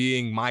imagine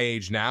being my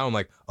age now. I'm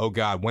like, oh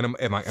god, when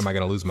am I going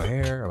to lose my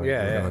hair?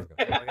 Am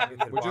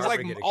I- Which is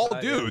like all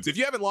dudes. If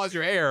you haven't lost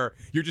your hair,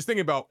 you're just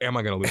thinking about, am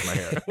I going to lose my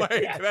hair?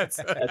 Like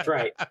That's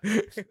right.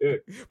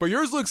 Dude. But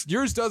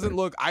yours doesn't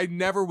look. I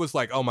never was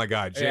like, oh my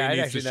god, Jay Yeah, I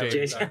needs to actually never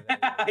shave.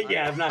 Jason.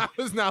 Yeah, I'm I not.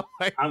 was not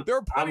like I'm- there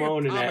are plenty I'm of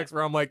owning comics it.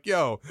 where I'm like,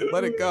 yo,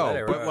 let it go. Let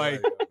it but run,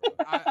 like,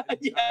 let it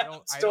Yeah, I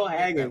don't still get that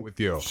hanging. with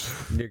you.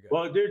 You're good.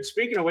 Well, dude,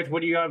 speaking of which,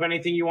 what do you have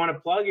anything you want to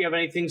plug? You have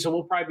anything? So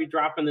we'll probably be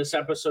dropping this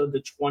episode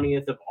the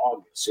 20th of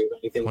August. So you have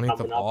anything 20th of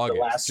coming up August.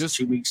 the last Just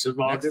 2 weeks of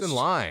August? Next in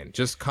line.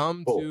 Just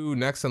come Cool. to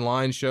Next in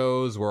Line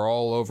shows. We're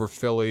all over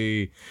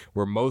Philly.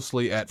 We're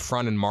mostly at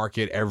Front and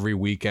Market every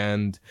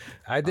weekend.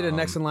 I did a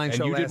next in line and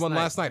show. you did one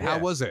last night. How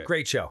Yeah. was it?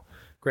 Great show.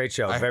 Great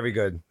show. Very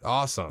good.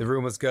 Awesome. The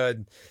room was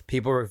good.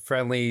 People were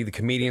friendly. The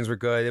comedians were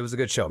good. It was a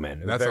good show, man. It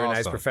was That's very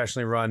nice, awesome.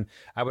 professionally run.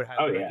 I would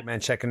highly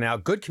recommend checking it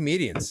out. Good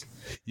comedians.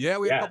 Yeah,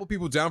 we had a couple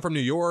people down from New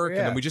York, and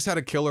then we just had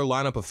a killer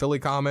lineup of Philly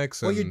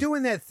comics. Well, you're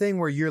doing that thing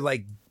where you're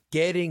like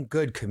getting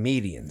good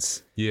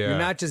comedians. Yeah. You're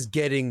not just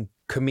getting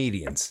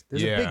comedians.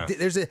 I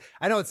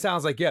know it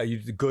sounds like, you're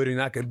good and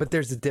not good, but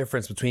there's a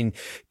difference between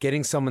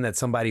getting someone that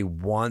somebody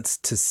wants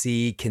to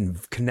see, can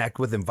connect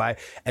with, and vibe,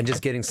 and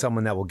just getting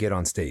someone that will get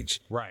on stage.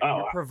 Right.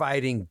 You're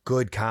providing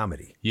good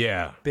comedy.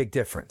 Yeah. Big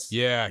difference.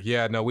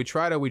 Yeah. No, we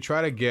try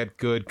to get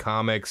good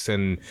comics,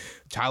 and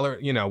Tyler,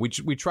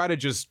 we try to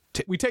just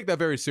we take that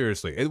very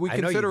seriously. We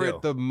consider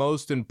it the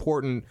most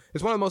important.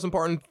 It's one of the most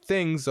important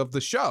things of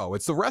the show.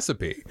 It's the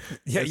recipe.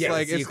 It's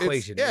the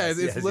equation.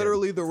 It's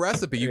literally the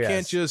recipe. You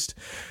can't just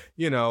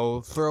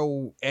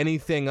throw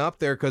anything up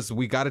there, because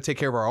we got to take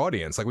care of our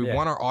audience. Like, we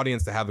want our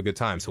audience to have a good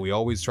time, so we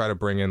always try to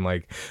bring in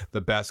like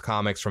the best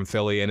comics from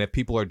Philly. And if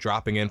people are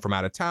dropping in from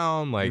out of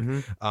town, like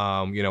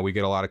we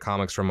get a lot of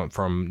comics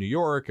from New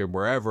York or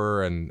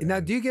wherever. And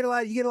now, do you get a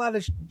lot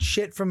of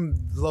shit from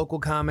local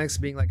comics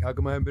being like, how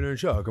come I haven't been on a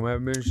show? How come I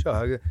haven't been on a show?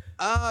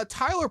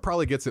 Tyler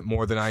probably gets it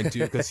more than I do,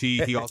 because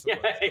he also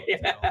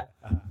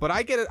but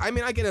I get it. I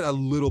mean, I get it a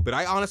little bit.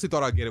 I honestly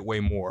thought I'd get it way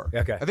more.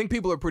 Okay. I think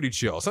people are pretty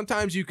chill.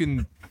 Sometimes you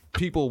can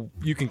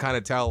kind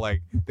of tell,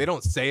 like, they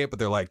don't say it, but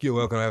they're like, "You're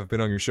welcome to have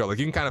been on your show." Like,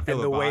 you can kind of feel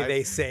and the way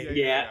they say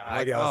it.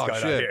 Like, oh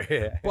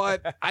shit.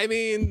 But I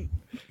mean,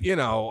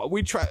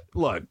 we try.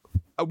 Look.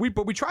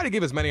 We try to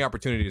give as many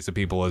opportunities to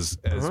people as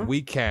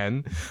we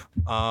can,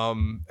 I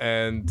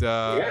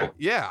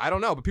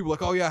don't know, but people are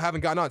like, oh yeah, I haven't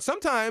gotten on.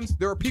 Sometimes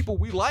there are people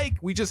we like,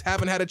 we just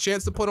haven't had a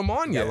chance to put them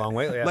on yet. Long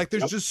way. Yeah. Like,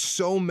 there's just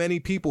so many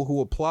people who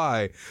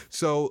apply.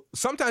 So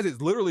sometimes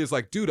it literally is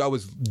like, dude, I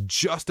was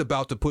just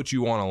about to put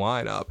you on a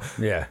lineup.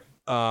 Yeah.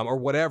 Or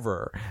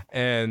whatever,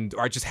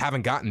 or I just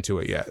haven't gotten to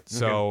it yet.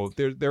 So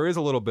there is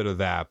a little bit of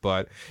that,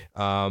 but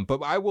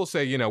I will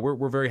say,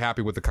 we're very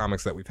happy with the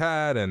comics that we've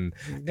had, and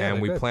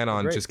we plan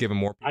on just giving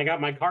more. I got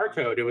my car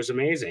towed. It was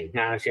amazing.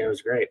 It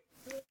was great.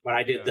 When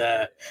I did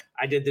the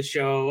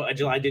show,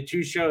 I did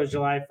 2 shows,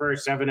 July 1st,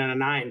 7 and a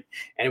 9, and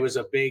it was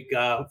a big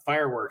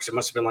fireworks. It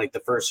must have been like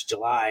the 1st of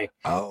July.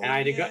 Oh, and I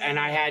had to go, and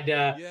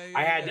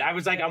I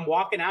was like, I'm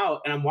walking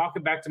out, and I'm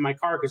walking back to my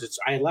car because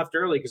I left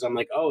early because I'm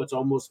like, oh, it's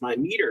almost my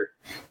meter.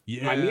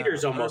 Yeah, my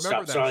meter's almost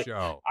up.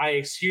 So I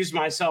excused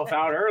myself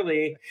out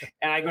early,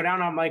 and I go down.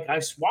 And I'm like,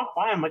 I walk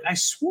by. I'm like, I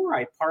swore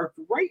I parked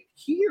right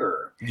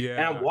here. Yeah,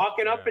 and I'm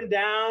walking up and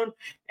down,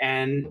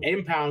 and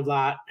impound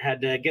lot, had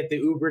to get the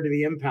Uber to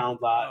the impound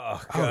lot.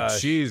 Oh,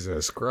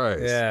 Jesus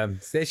Christ! Yeah,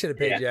 they should have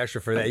paid you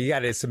extra for that. You got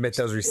to submit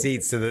those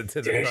receipts to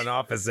the front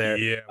office there.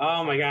 Yeah.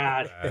 Oh my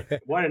God! No,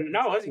 it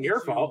wasn't your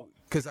fault.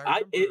 Because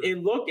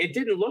it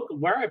didn't look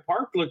where I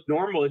parked looked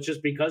normal. It's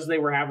just because they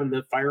were having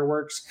the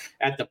fireworks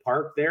at the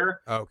park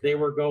there. Okay. They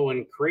were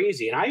going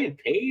crazy, and I had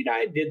paid.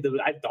 I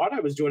thought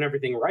I was doing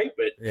everything right,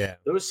 but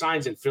those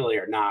signs in Philly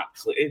are not.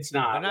 It's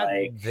not, not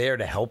like there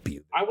to help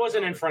you. I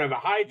wasn't in front of a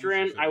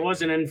hydrant. I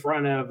wasn't in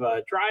front of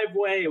a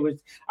driveway.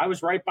 I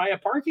was right by a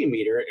parking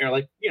meter, or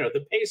like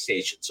the pay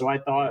station. So I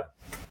thought.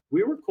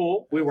 We were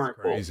cool. We weren't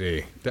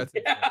crazy. Cool.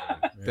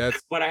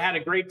 That's But I had a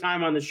great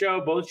time on the show.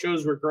 Both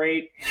shows were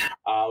great. It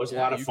was a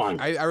lot of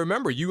fun. I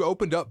remember you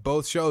opened up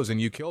both shows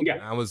and you killed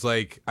it. I was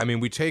like,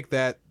 we take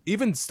that,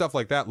 even stuff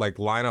like that, like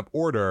lineup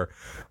order.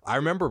 I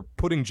remember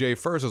putting Jay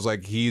first. I was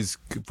like, he's,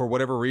 for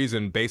whatever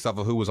reason, based off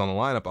of who was on the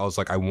lineup, I was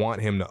like, I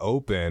want him to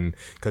open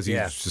because he's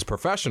just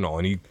professional,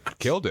 and he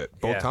killed it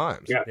both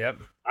times. Yeah. Yep.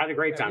 I had a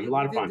great time. A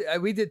lot of fun.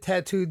 We did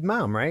Tattooed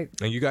Mom, right?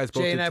 And you guys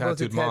both Jay did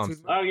Tattooed Mom.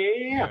 Oh,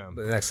 yeah.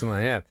 The next one,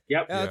 yeah.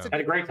 Yep. Had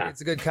a great time. It's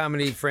a good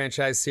comedy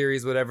franchise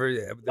series, whatever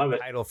the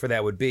title for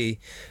that would be.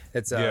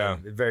 It's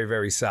very,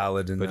 very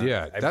solid. And, but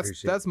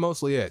that's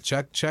mostly it.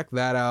 Check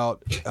that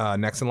out.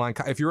 Next in Line.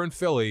 If you're in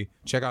Philly,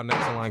 check out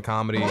Next in Line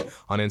Comedy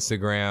on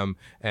Instagram,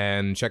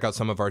 and check out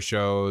some of our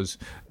shows.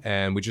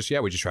 And we just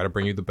try to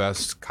bring you the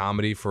best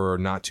comedy for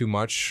not too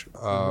much.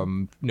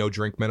 No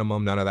drink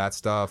minimum, none of that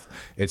stuff.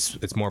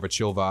 It's more of a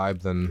chill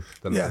vibe than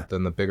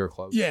the bigger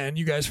clubs. Yeah, and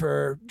you guys,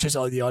 for just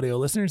all the audio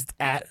listeners, it's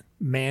at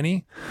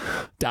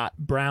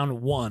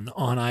Manny.Brown1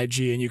 on IG,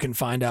 and you can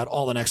find out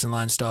all the Next in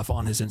Line stuff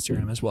on his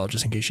Instagram as well,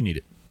 just in case you need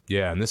it.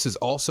 Yeah, and this is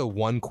also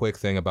one quick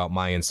thing about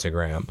my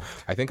Instagram.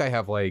 I think I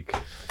have let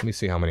me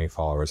see how many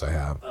followers I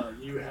have.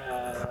 You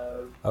have...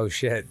 Oh,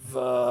 shit.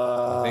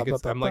 I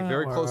think I'm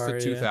very close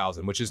to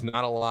 2,000, which is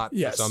not a lot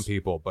for some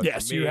people. But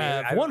yes, you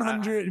have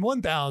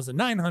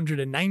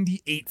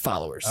 1,998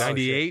 followers.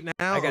 98 now?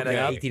 I got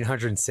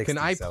 1,860. Can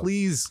I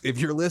please, if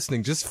you're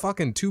listening, just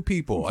fucking 2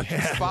 people.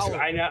 Just follow.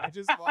 I know. I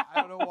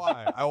don't know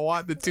why. I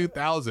want the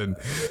 2,000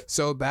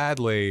 so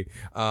badly.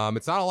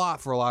 It's not a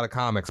lot for a lot of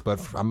comics, but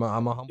I'm a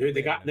humble. Dude,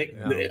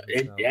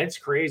 it's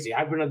crazy.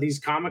 I've been on these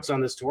comics on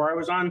this tour I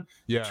was on.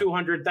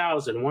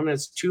 200,000. One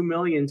has 2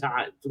 million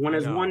times. One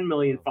has 1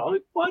 million million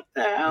followers. What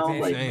the hell?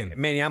 It's Like, insane.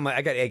 Manny,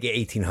 I got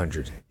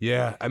 1,800.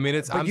 Yeah, I mean,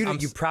 it's. But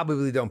you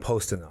probably don't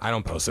post enough. I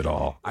don't post at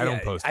all. I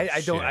don't post.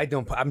 I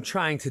don't. I'm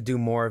trying to do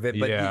more of it,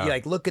 but Yeah. you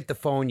like look at the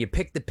phone, you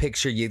pick the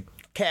picture, you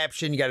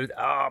caption, you got to.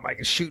 Oh my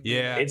god, shoot.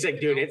 Yeah, it's like,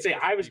 dude,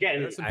 I was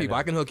getting some people.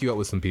 I can hook you up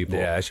with some people.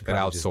 Yeah, I should that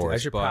probably outsource. I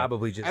should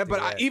probably just.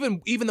 But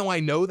even though I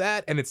know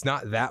that, and it's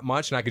not that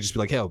much, and I could just be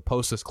like, "Hey, I'll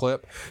post this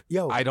clip."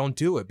 I don't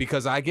do it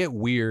because I get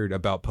weird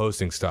about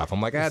posting stuff.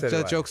 I'm like,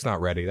 that joke's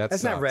not ready.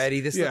 That's not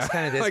ready. This looks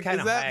kind of this, like, kind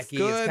of wacky.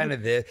 Good? It's kind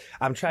of this.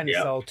 I'm trying to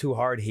sell too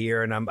hard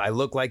here, and I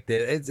look like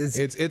this.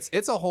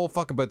 It's a whole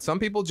fucking. But some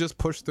people just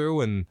push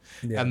through and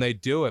they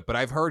do it. But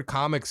I've heard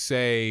comics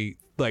say,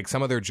 like,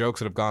 some of their jokes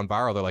that have gone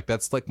viral, they're like,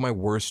 that's like my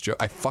worst joke.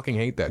 I fucking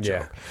hate that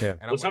joke. Yeah.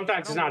 Well,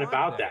 sometimes it's not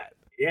about that.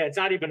 Yeah, it's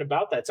not even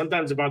about that.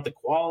 Sometimes about the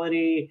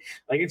quality.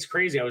 Like, it's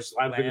crazy.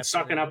 I've been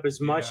sucking up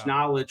as much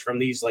knowledge from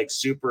these like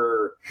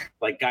super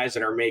like guys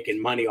that are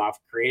making money off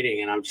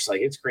creating, and I'm just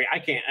like, it's great. I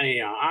can't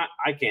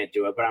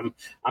do it, but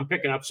I'm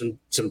picking up some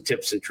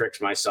tips and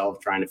tricks myself,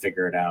 trying to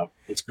figure it out.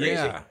 It's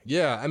crazy.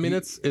 Yeah. I mean,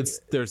 it's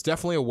there's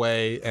definitely a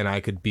way, and I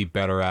could be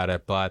better at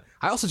it, but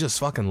I also just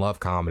fucking love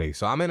comedy.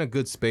 So I'm in a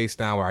good space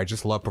now where I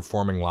just love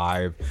performing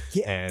live,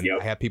 and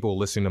I have people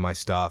listening to my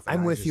stuff.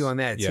 I'm with you on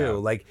that too.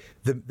 Like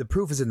the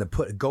proof is in the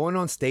pudding. Going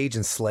on stage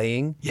and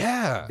slaying.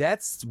 Yeah,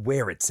 that's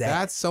where it's at.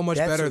 That's so much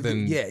better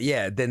than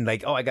than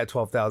like, oh, I got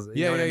 12,000.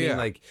 You know what I mean?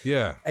 Like,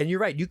 and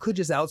you're right. You could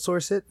just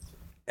outsource it,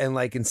 and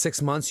like in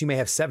 6 months you may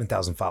have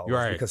 7,000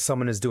 followers because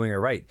someone is doing it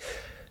right.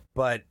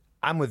 But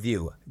I'm with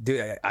you,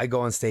 dude. I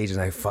go on stage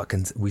and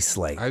we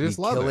slay. I just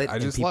love it. I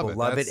just love it. People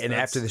love it. And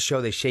after the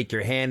show, they shake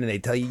your hand and they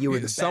tell you were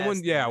the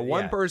someone. best.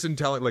 One person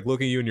telling, like,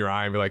 looking you in your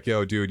eye and be like,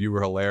 "Yo, dude, you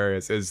were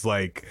hilarious." Is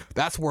like,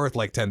 that's worth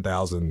like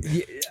 10,000.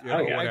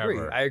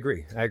 I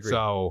agree.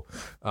 So,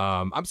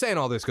 I'm saying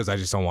all this because I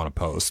just don't want to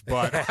post,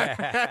 but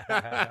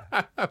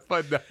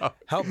but no.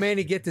 Help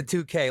Manny get to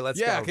 2K. Let's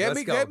go. Get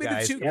me to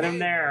 2K. Get him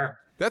there.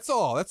 That's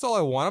all I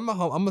want.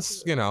 I'm a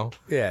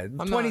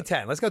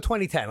 2010. Let's go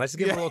 2010. Let's just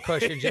give him a little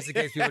cushion just in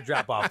case people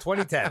drop off.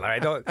 2010. All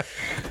right. Don't.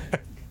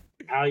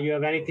 Al, you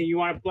have anything you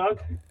want to plug?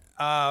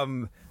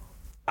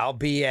 I'll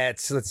be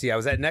at, let's see, I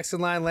was at Next in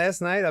Line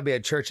last night. I'll be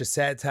at Church of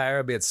Satire.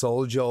 I'll be at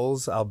Soul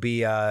Joel's. I'll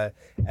be at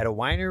a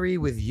winery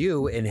with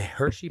you in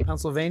Hershey,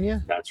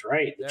 Pennsylvania. That's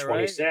right. The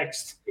 26th.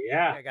 Right?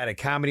 Yeah. I got a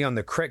comedy on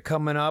the Crick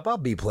coming up. I'll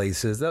be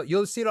places.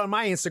 You'll see it on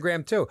my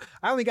Instagram too.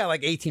 I only got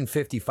like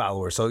 1,850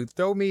 followers. So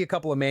throw me a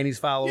couple of Manny's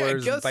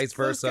followers and vice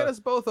versa. Let's get us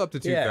both up to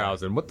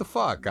 2,000. What the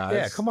fuck, guys?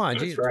 Yeah, come on.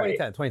 That's right.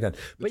 2010.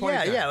 But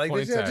like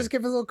just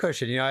give us a little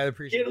cushion. I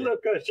appreciate it. Get a little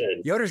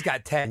cushion. Yoder's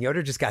got 10.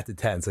 Yoder just got to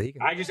 10. So he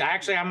can.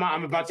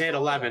 I'm about to hit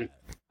 11.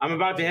 I'm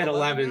about to hit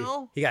 11.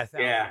 He got 1,000.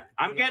 Yeah.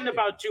 I'm getting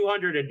about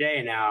 200 a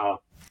day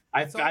now.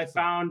 I've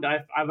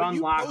unlocked.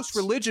 You post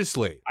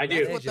religiously. I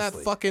do. That's what that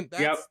fucking.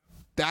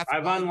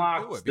 I've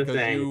unlocked the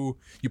thing.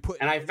 You put,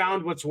 and I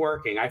found what's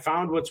working. It's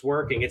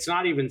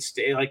not even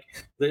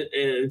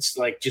it's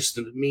like just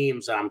the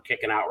memes that I'm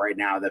kicking out right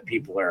now that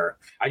people are.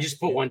 I just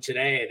put one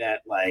today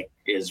that like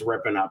is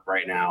ripping up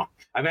right now.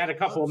 I've had a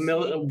couple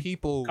million view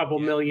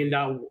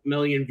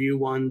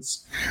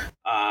ones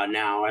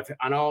now.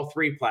 On all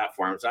 3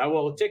 platforms.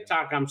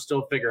 TikTok I'm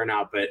still figuring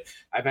out, but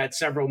I've had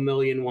several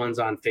million ones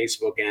on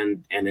Facebook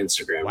and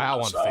Instagram.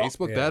 Wow, on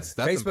Facebook, that's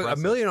Facebook. Impressive. A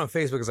million on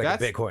Facebook is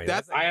like a Bitcoin.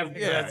 I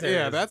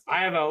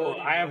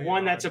have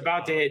one that's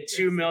about to hit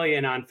 2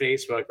 million on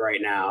Facebook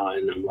right now,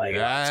 and I'm like,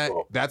 that's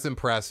cool. That's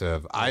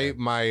impressive.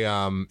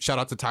 My shout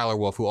out to Tyler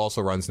Wolf, who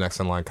also runs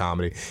Next in Line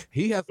Comedy.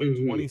 He has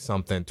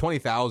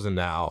 20,000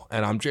 now,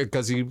 and I'm just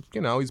because he's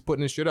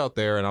putting his shit out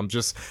there, and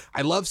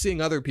I love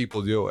seeing other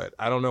people do it.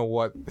 I don't know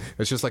what,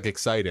 it's just like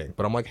exciting,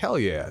 but I'm like, hell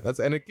yeah,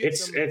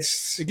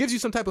 it gives you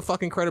some type of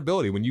fucking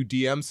credibility when you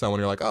DM someone.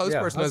 You're like, oh, this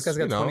person has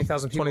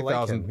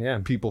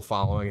 20,000 people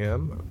following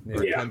him,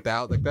 or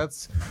 10,000. Like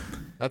that's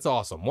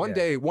awesome. One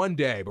day,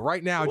 but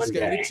right now, just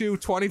get it to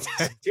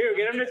 2010. Dude,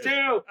 get him to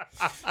 2.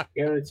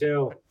 Get him to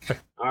 2.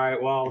 All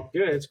right, well,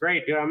 dude, it's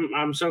great, dude.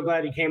 I'm so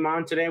glad you came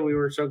on today. We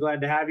were so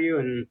glad to have you,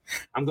 and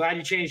I'm glad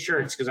you changed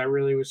shirts because I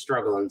really was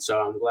struggling. So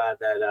I'm glad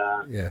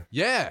that.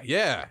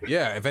 Yeah.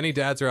 If any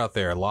dads are out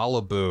there,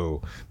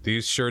 Lalaboo,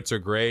 these shirts are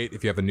great.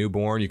 If you have a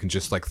newborn, you can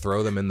just like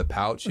throw them in the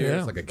pouch here.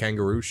 It's like a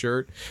kangaroo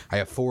shirt. I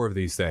have 4 of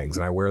these things,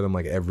 and I wear them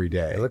like every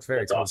day. It looks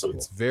very comfortable. Awesome.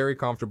 It's very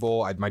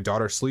comfortable. My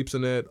daughter sleeps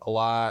in it a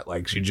lot.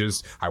 Like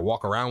I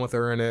walk around with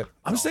her in it.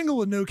 I'm single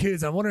with no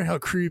kids. I'm wondering how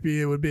creepy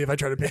it would be if I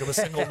tried to pick up a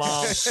single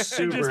mom and just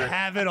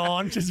have it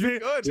on. Just be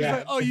good.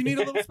 Like, oh, you need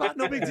a little spot?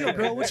 No big deal,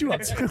 girl. What you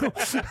up to?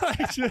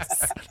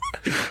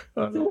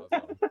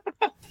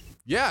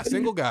 Yeah,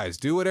 single guys,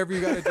 do whatever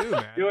you got to do,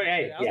 man. Do it.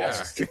 Hey,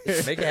 yes.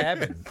 Make it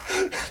happen.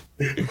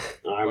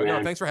 All right,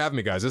 no, thanks for having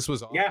me, guys. This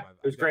was awesome. Yeah,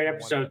 it was a great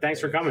episode. Thanks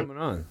for coming.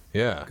 On.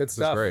 Yeah, good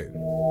stuff. Great.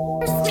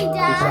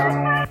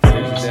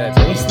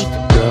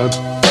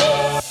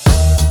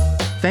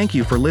 Thank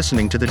you for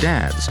listening to the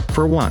Dads.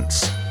 For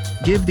once,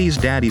 give these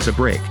daddies a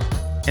break.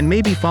 And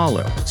maybe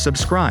follow,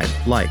 subscribe,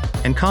 like,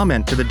 and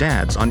comment to the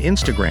Dads on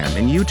Instagram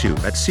and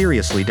YouTube at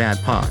Seriously Dad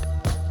Pod.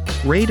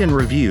 Rate and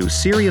review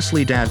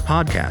Seriously Dad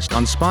Podcast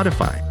on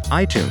Spotify,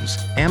 iTunes,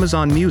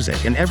 Amazon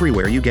Music, and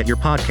everywhere you get your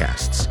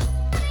podcasts.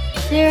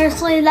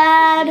 Seriously,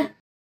 Dad.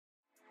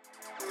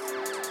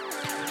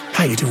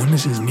 How you doing?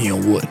 This is Neil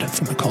Wood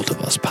from the Cult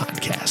of Us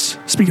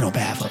podcast, speaking on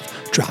behalf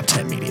of Drop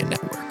 10 Media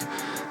Network,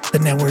 the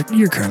network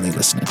you're currently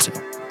listening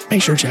to.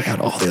 Make sure to check out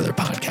all the other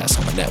podcasts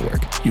on the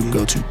network. You can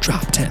go to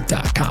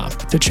drop10.com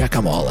to check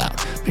them all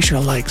out. Make sure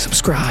to like,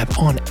 subscribe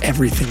on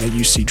everything that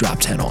you see Drop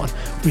 10 on.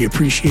 We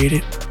appreciate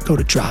it. Go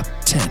to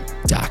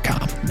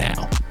drop10.com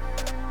now.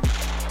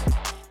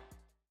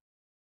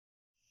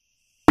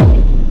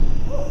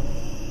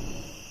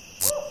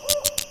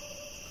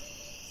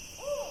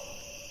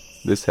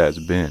 This has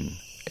been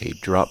a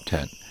Drop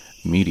Tent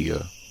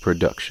Media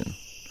production.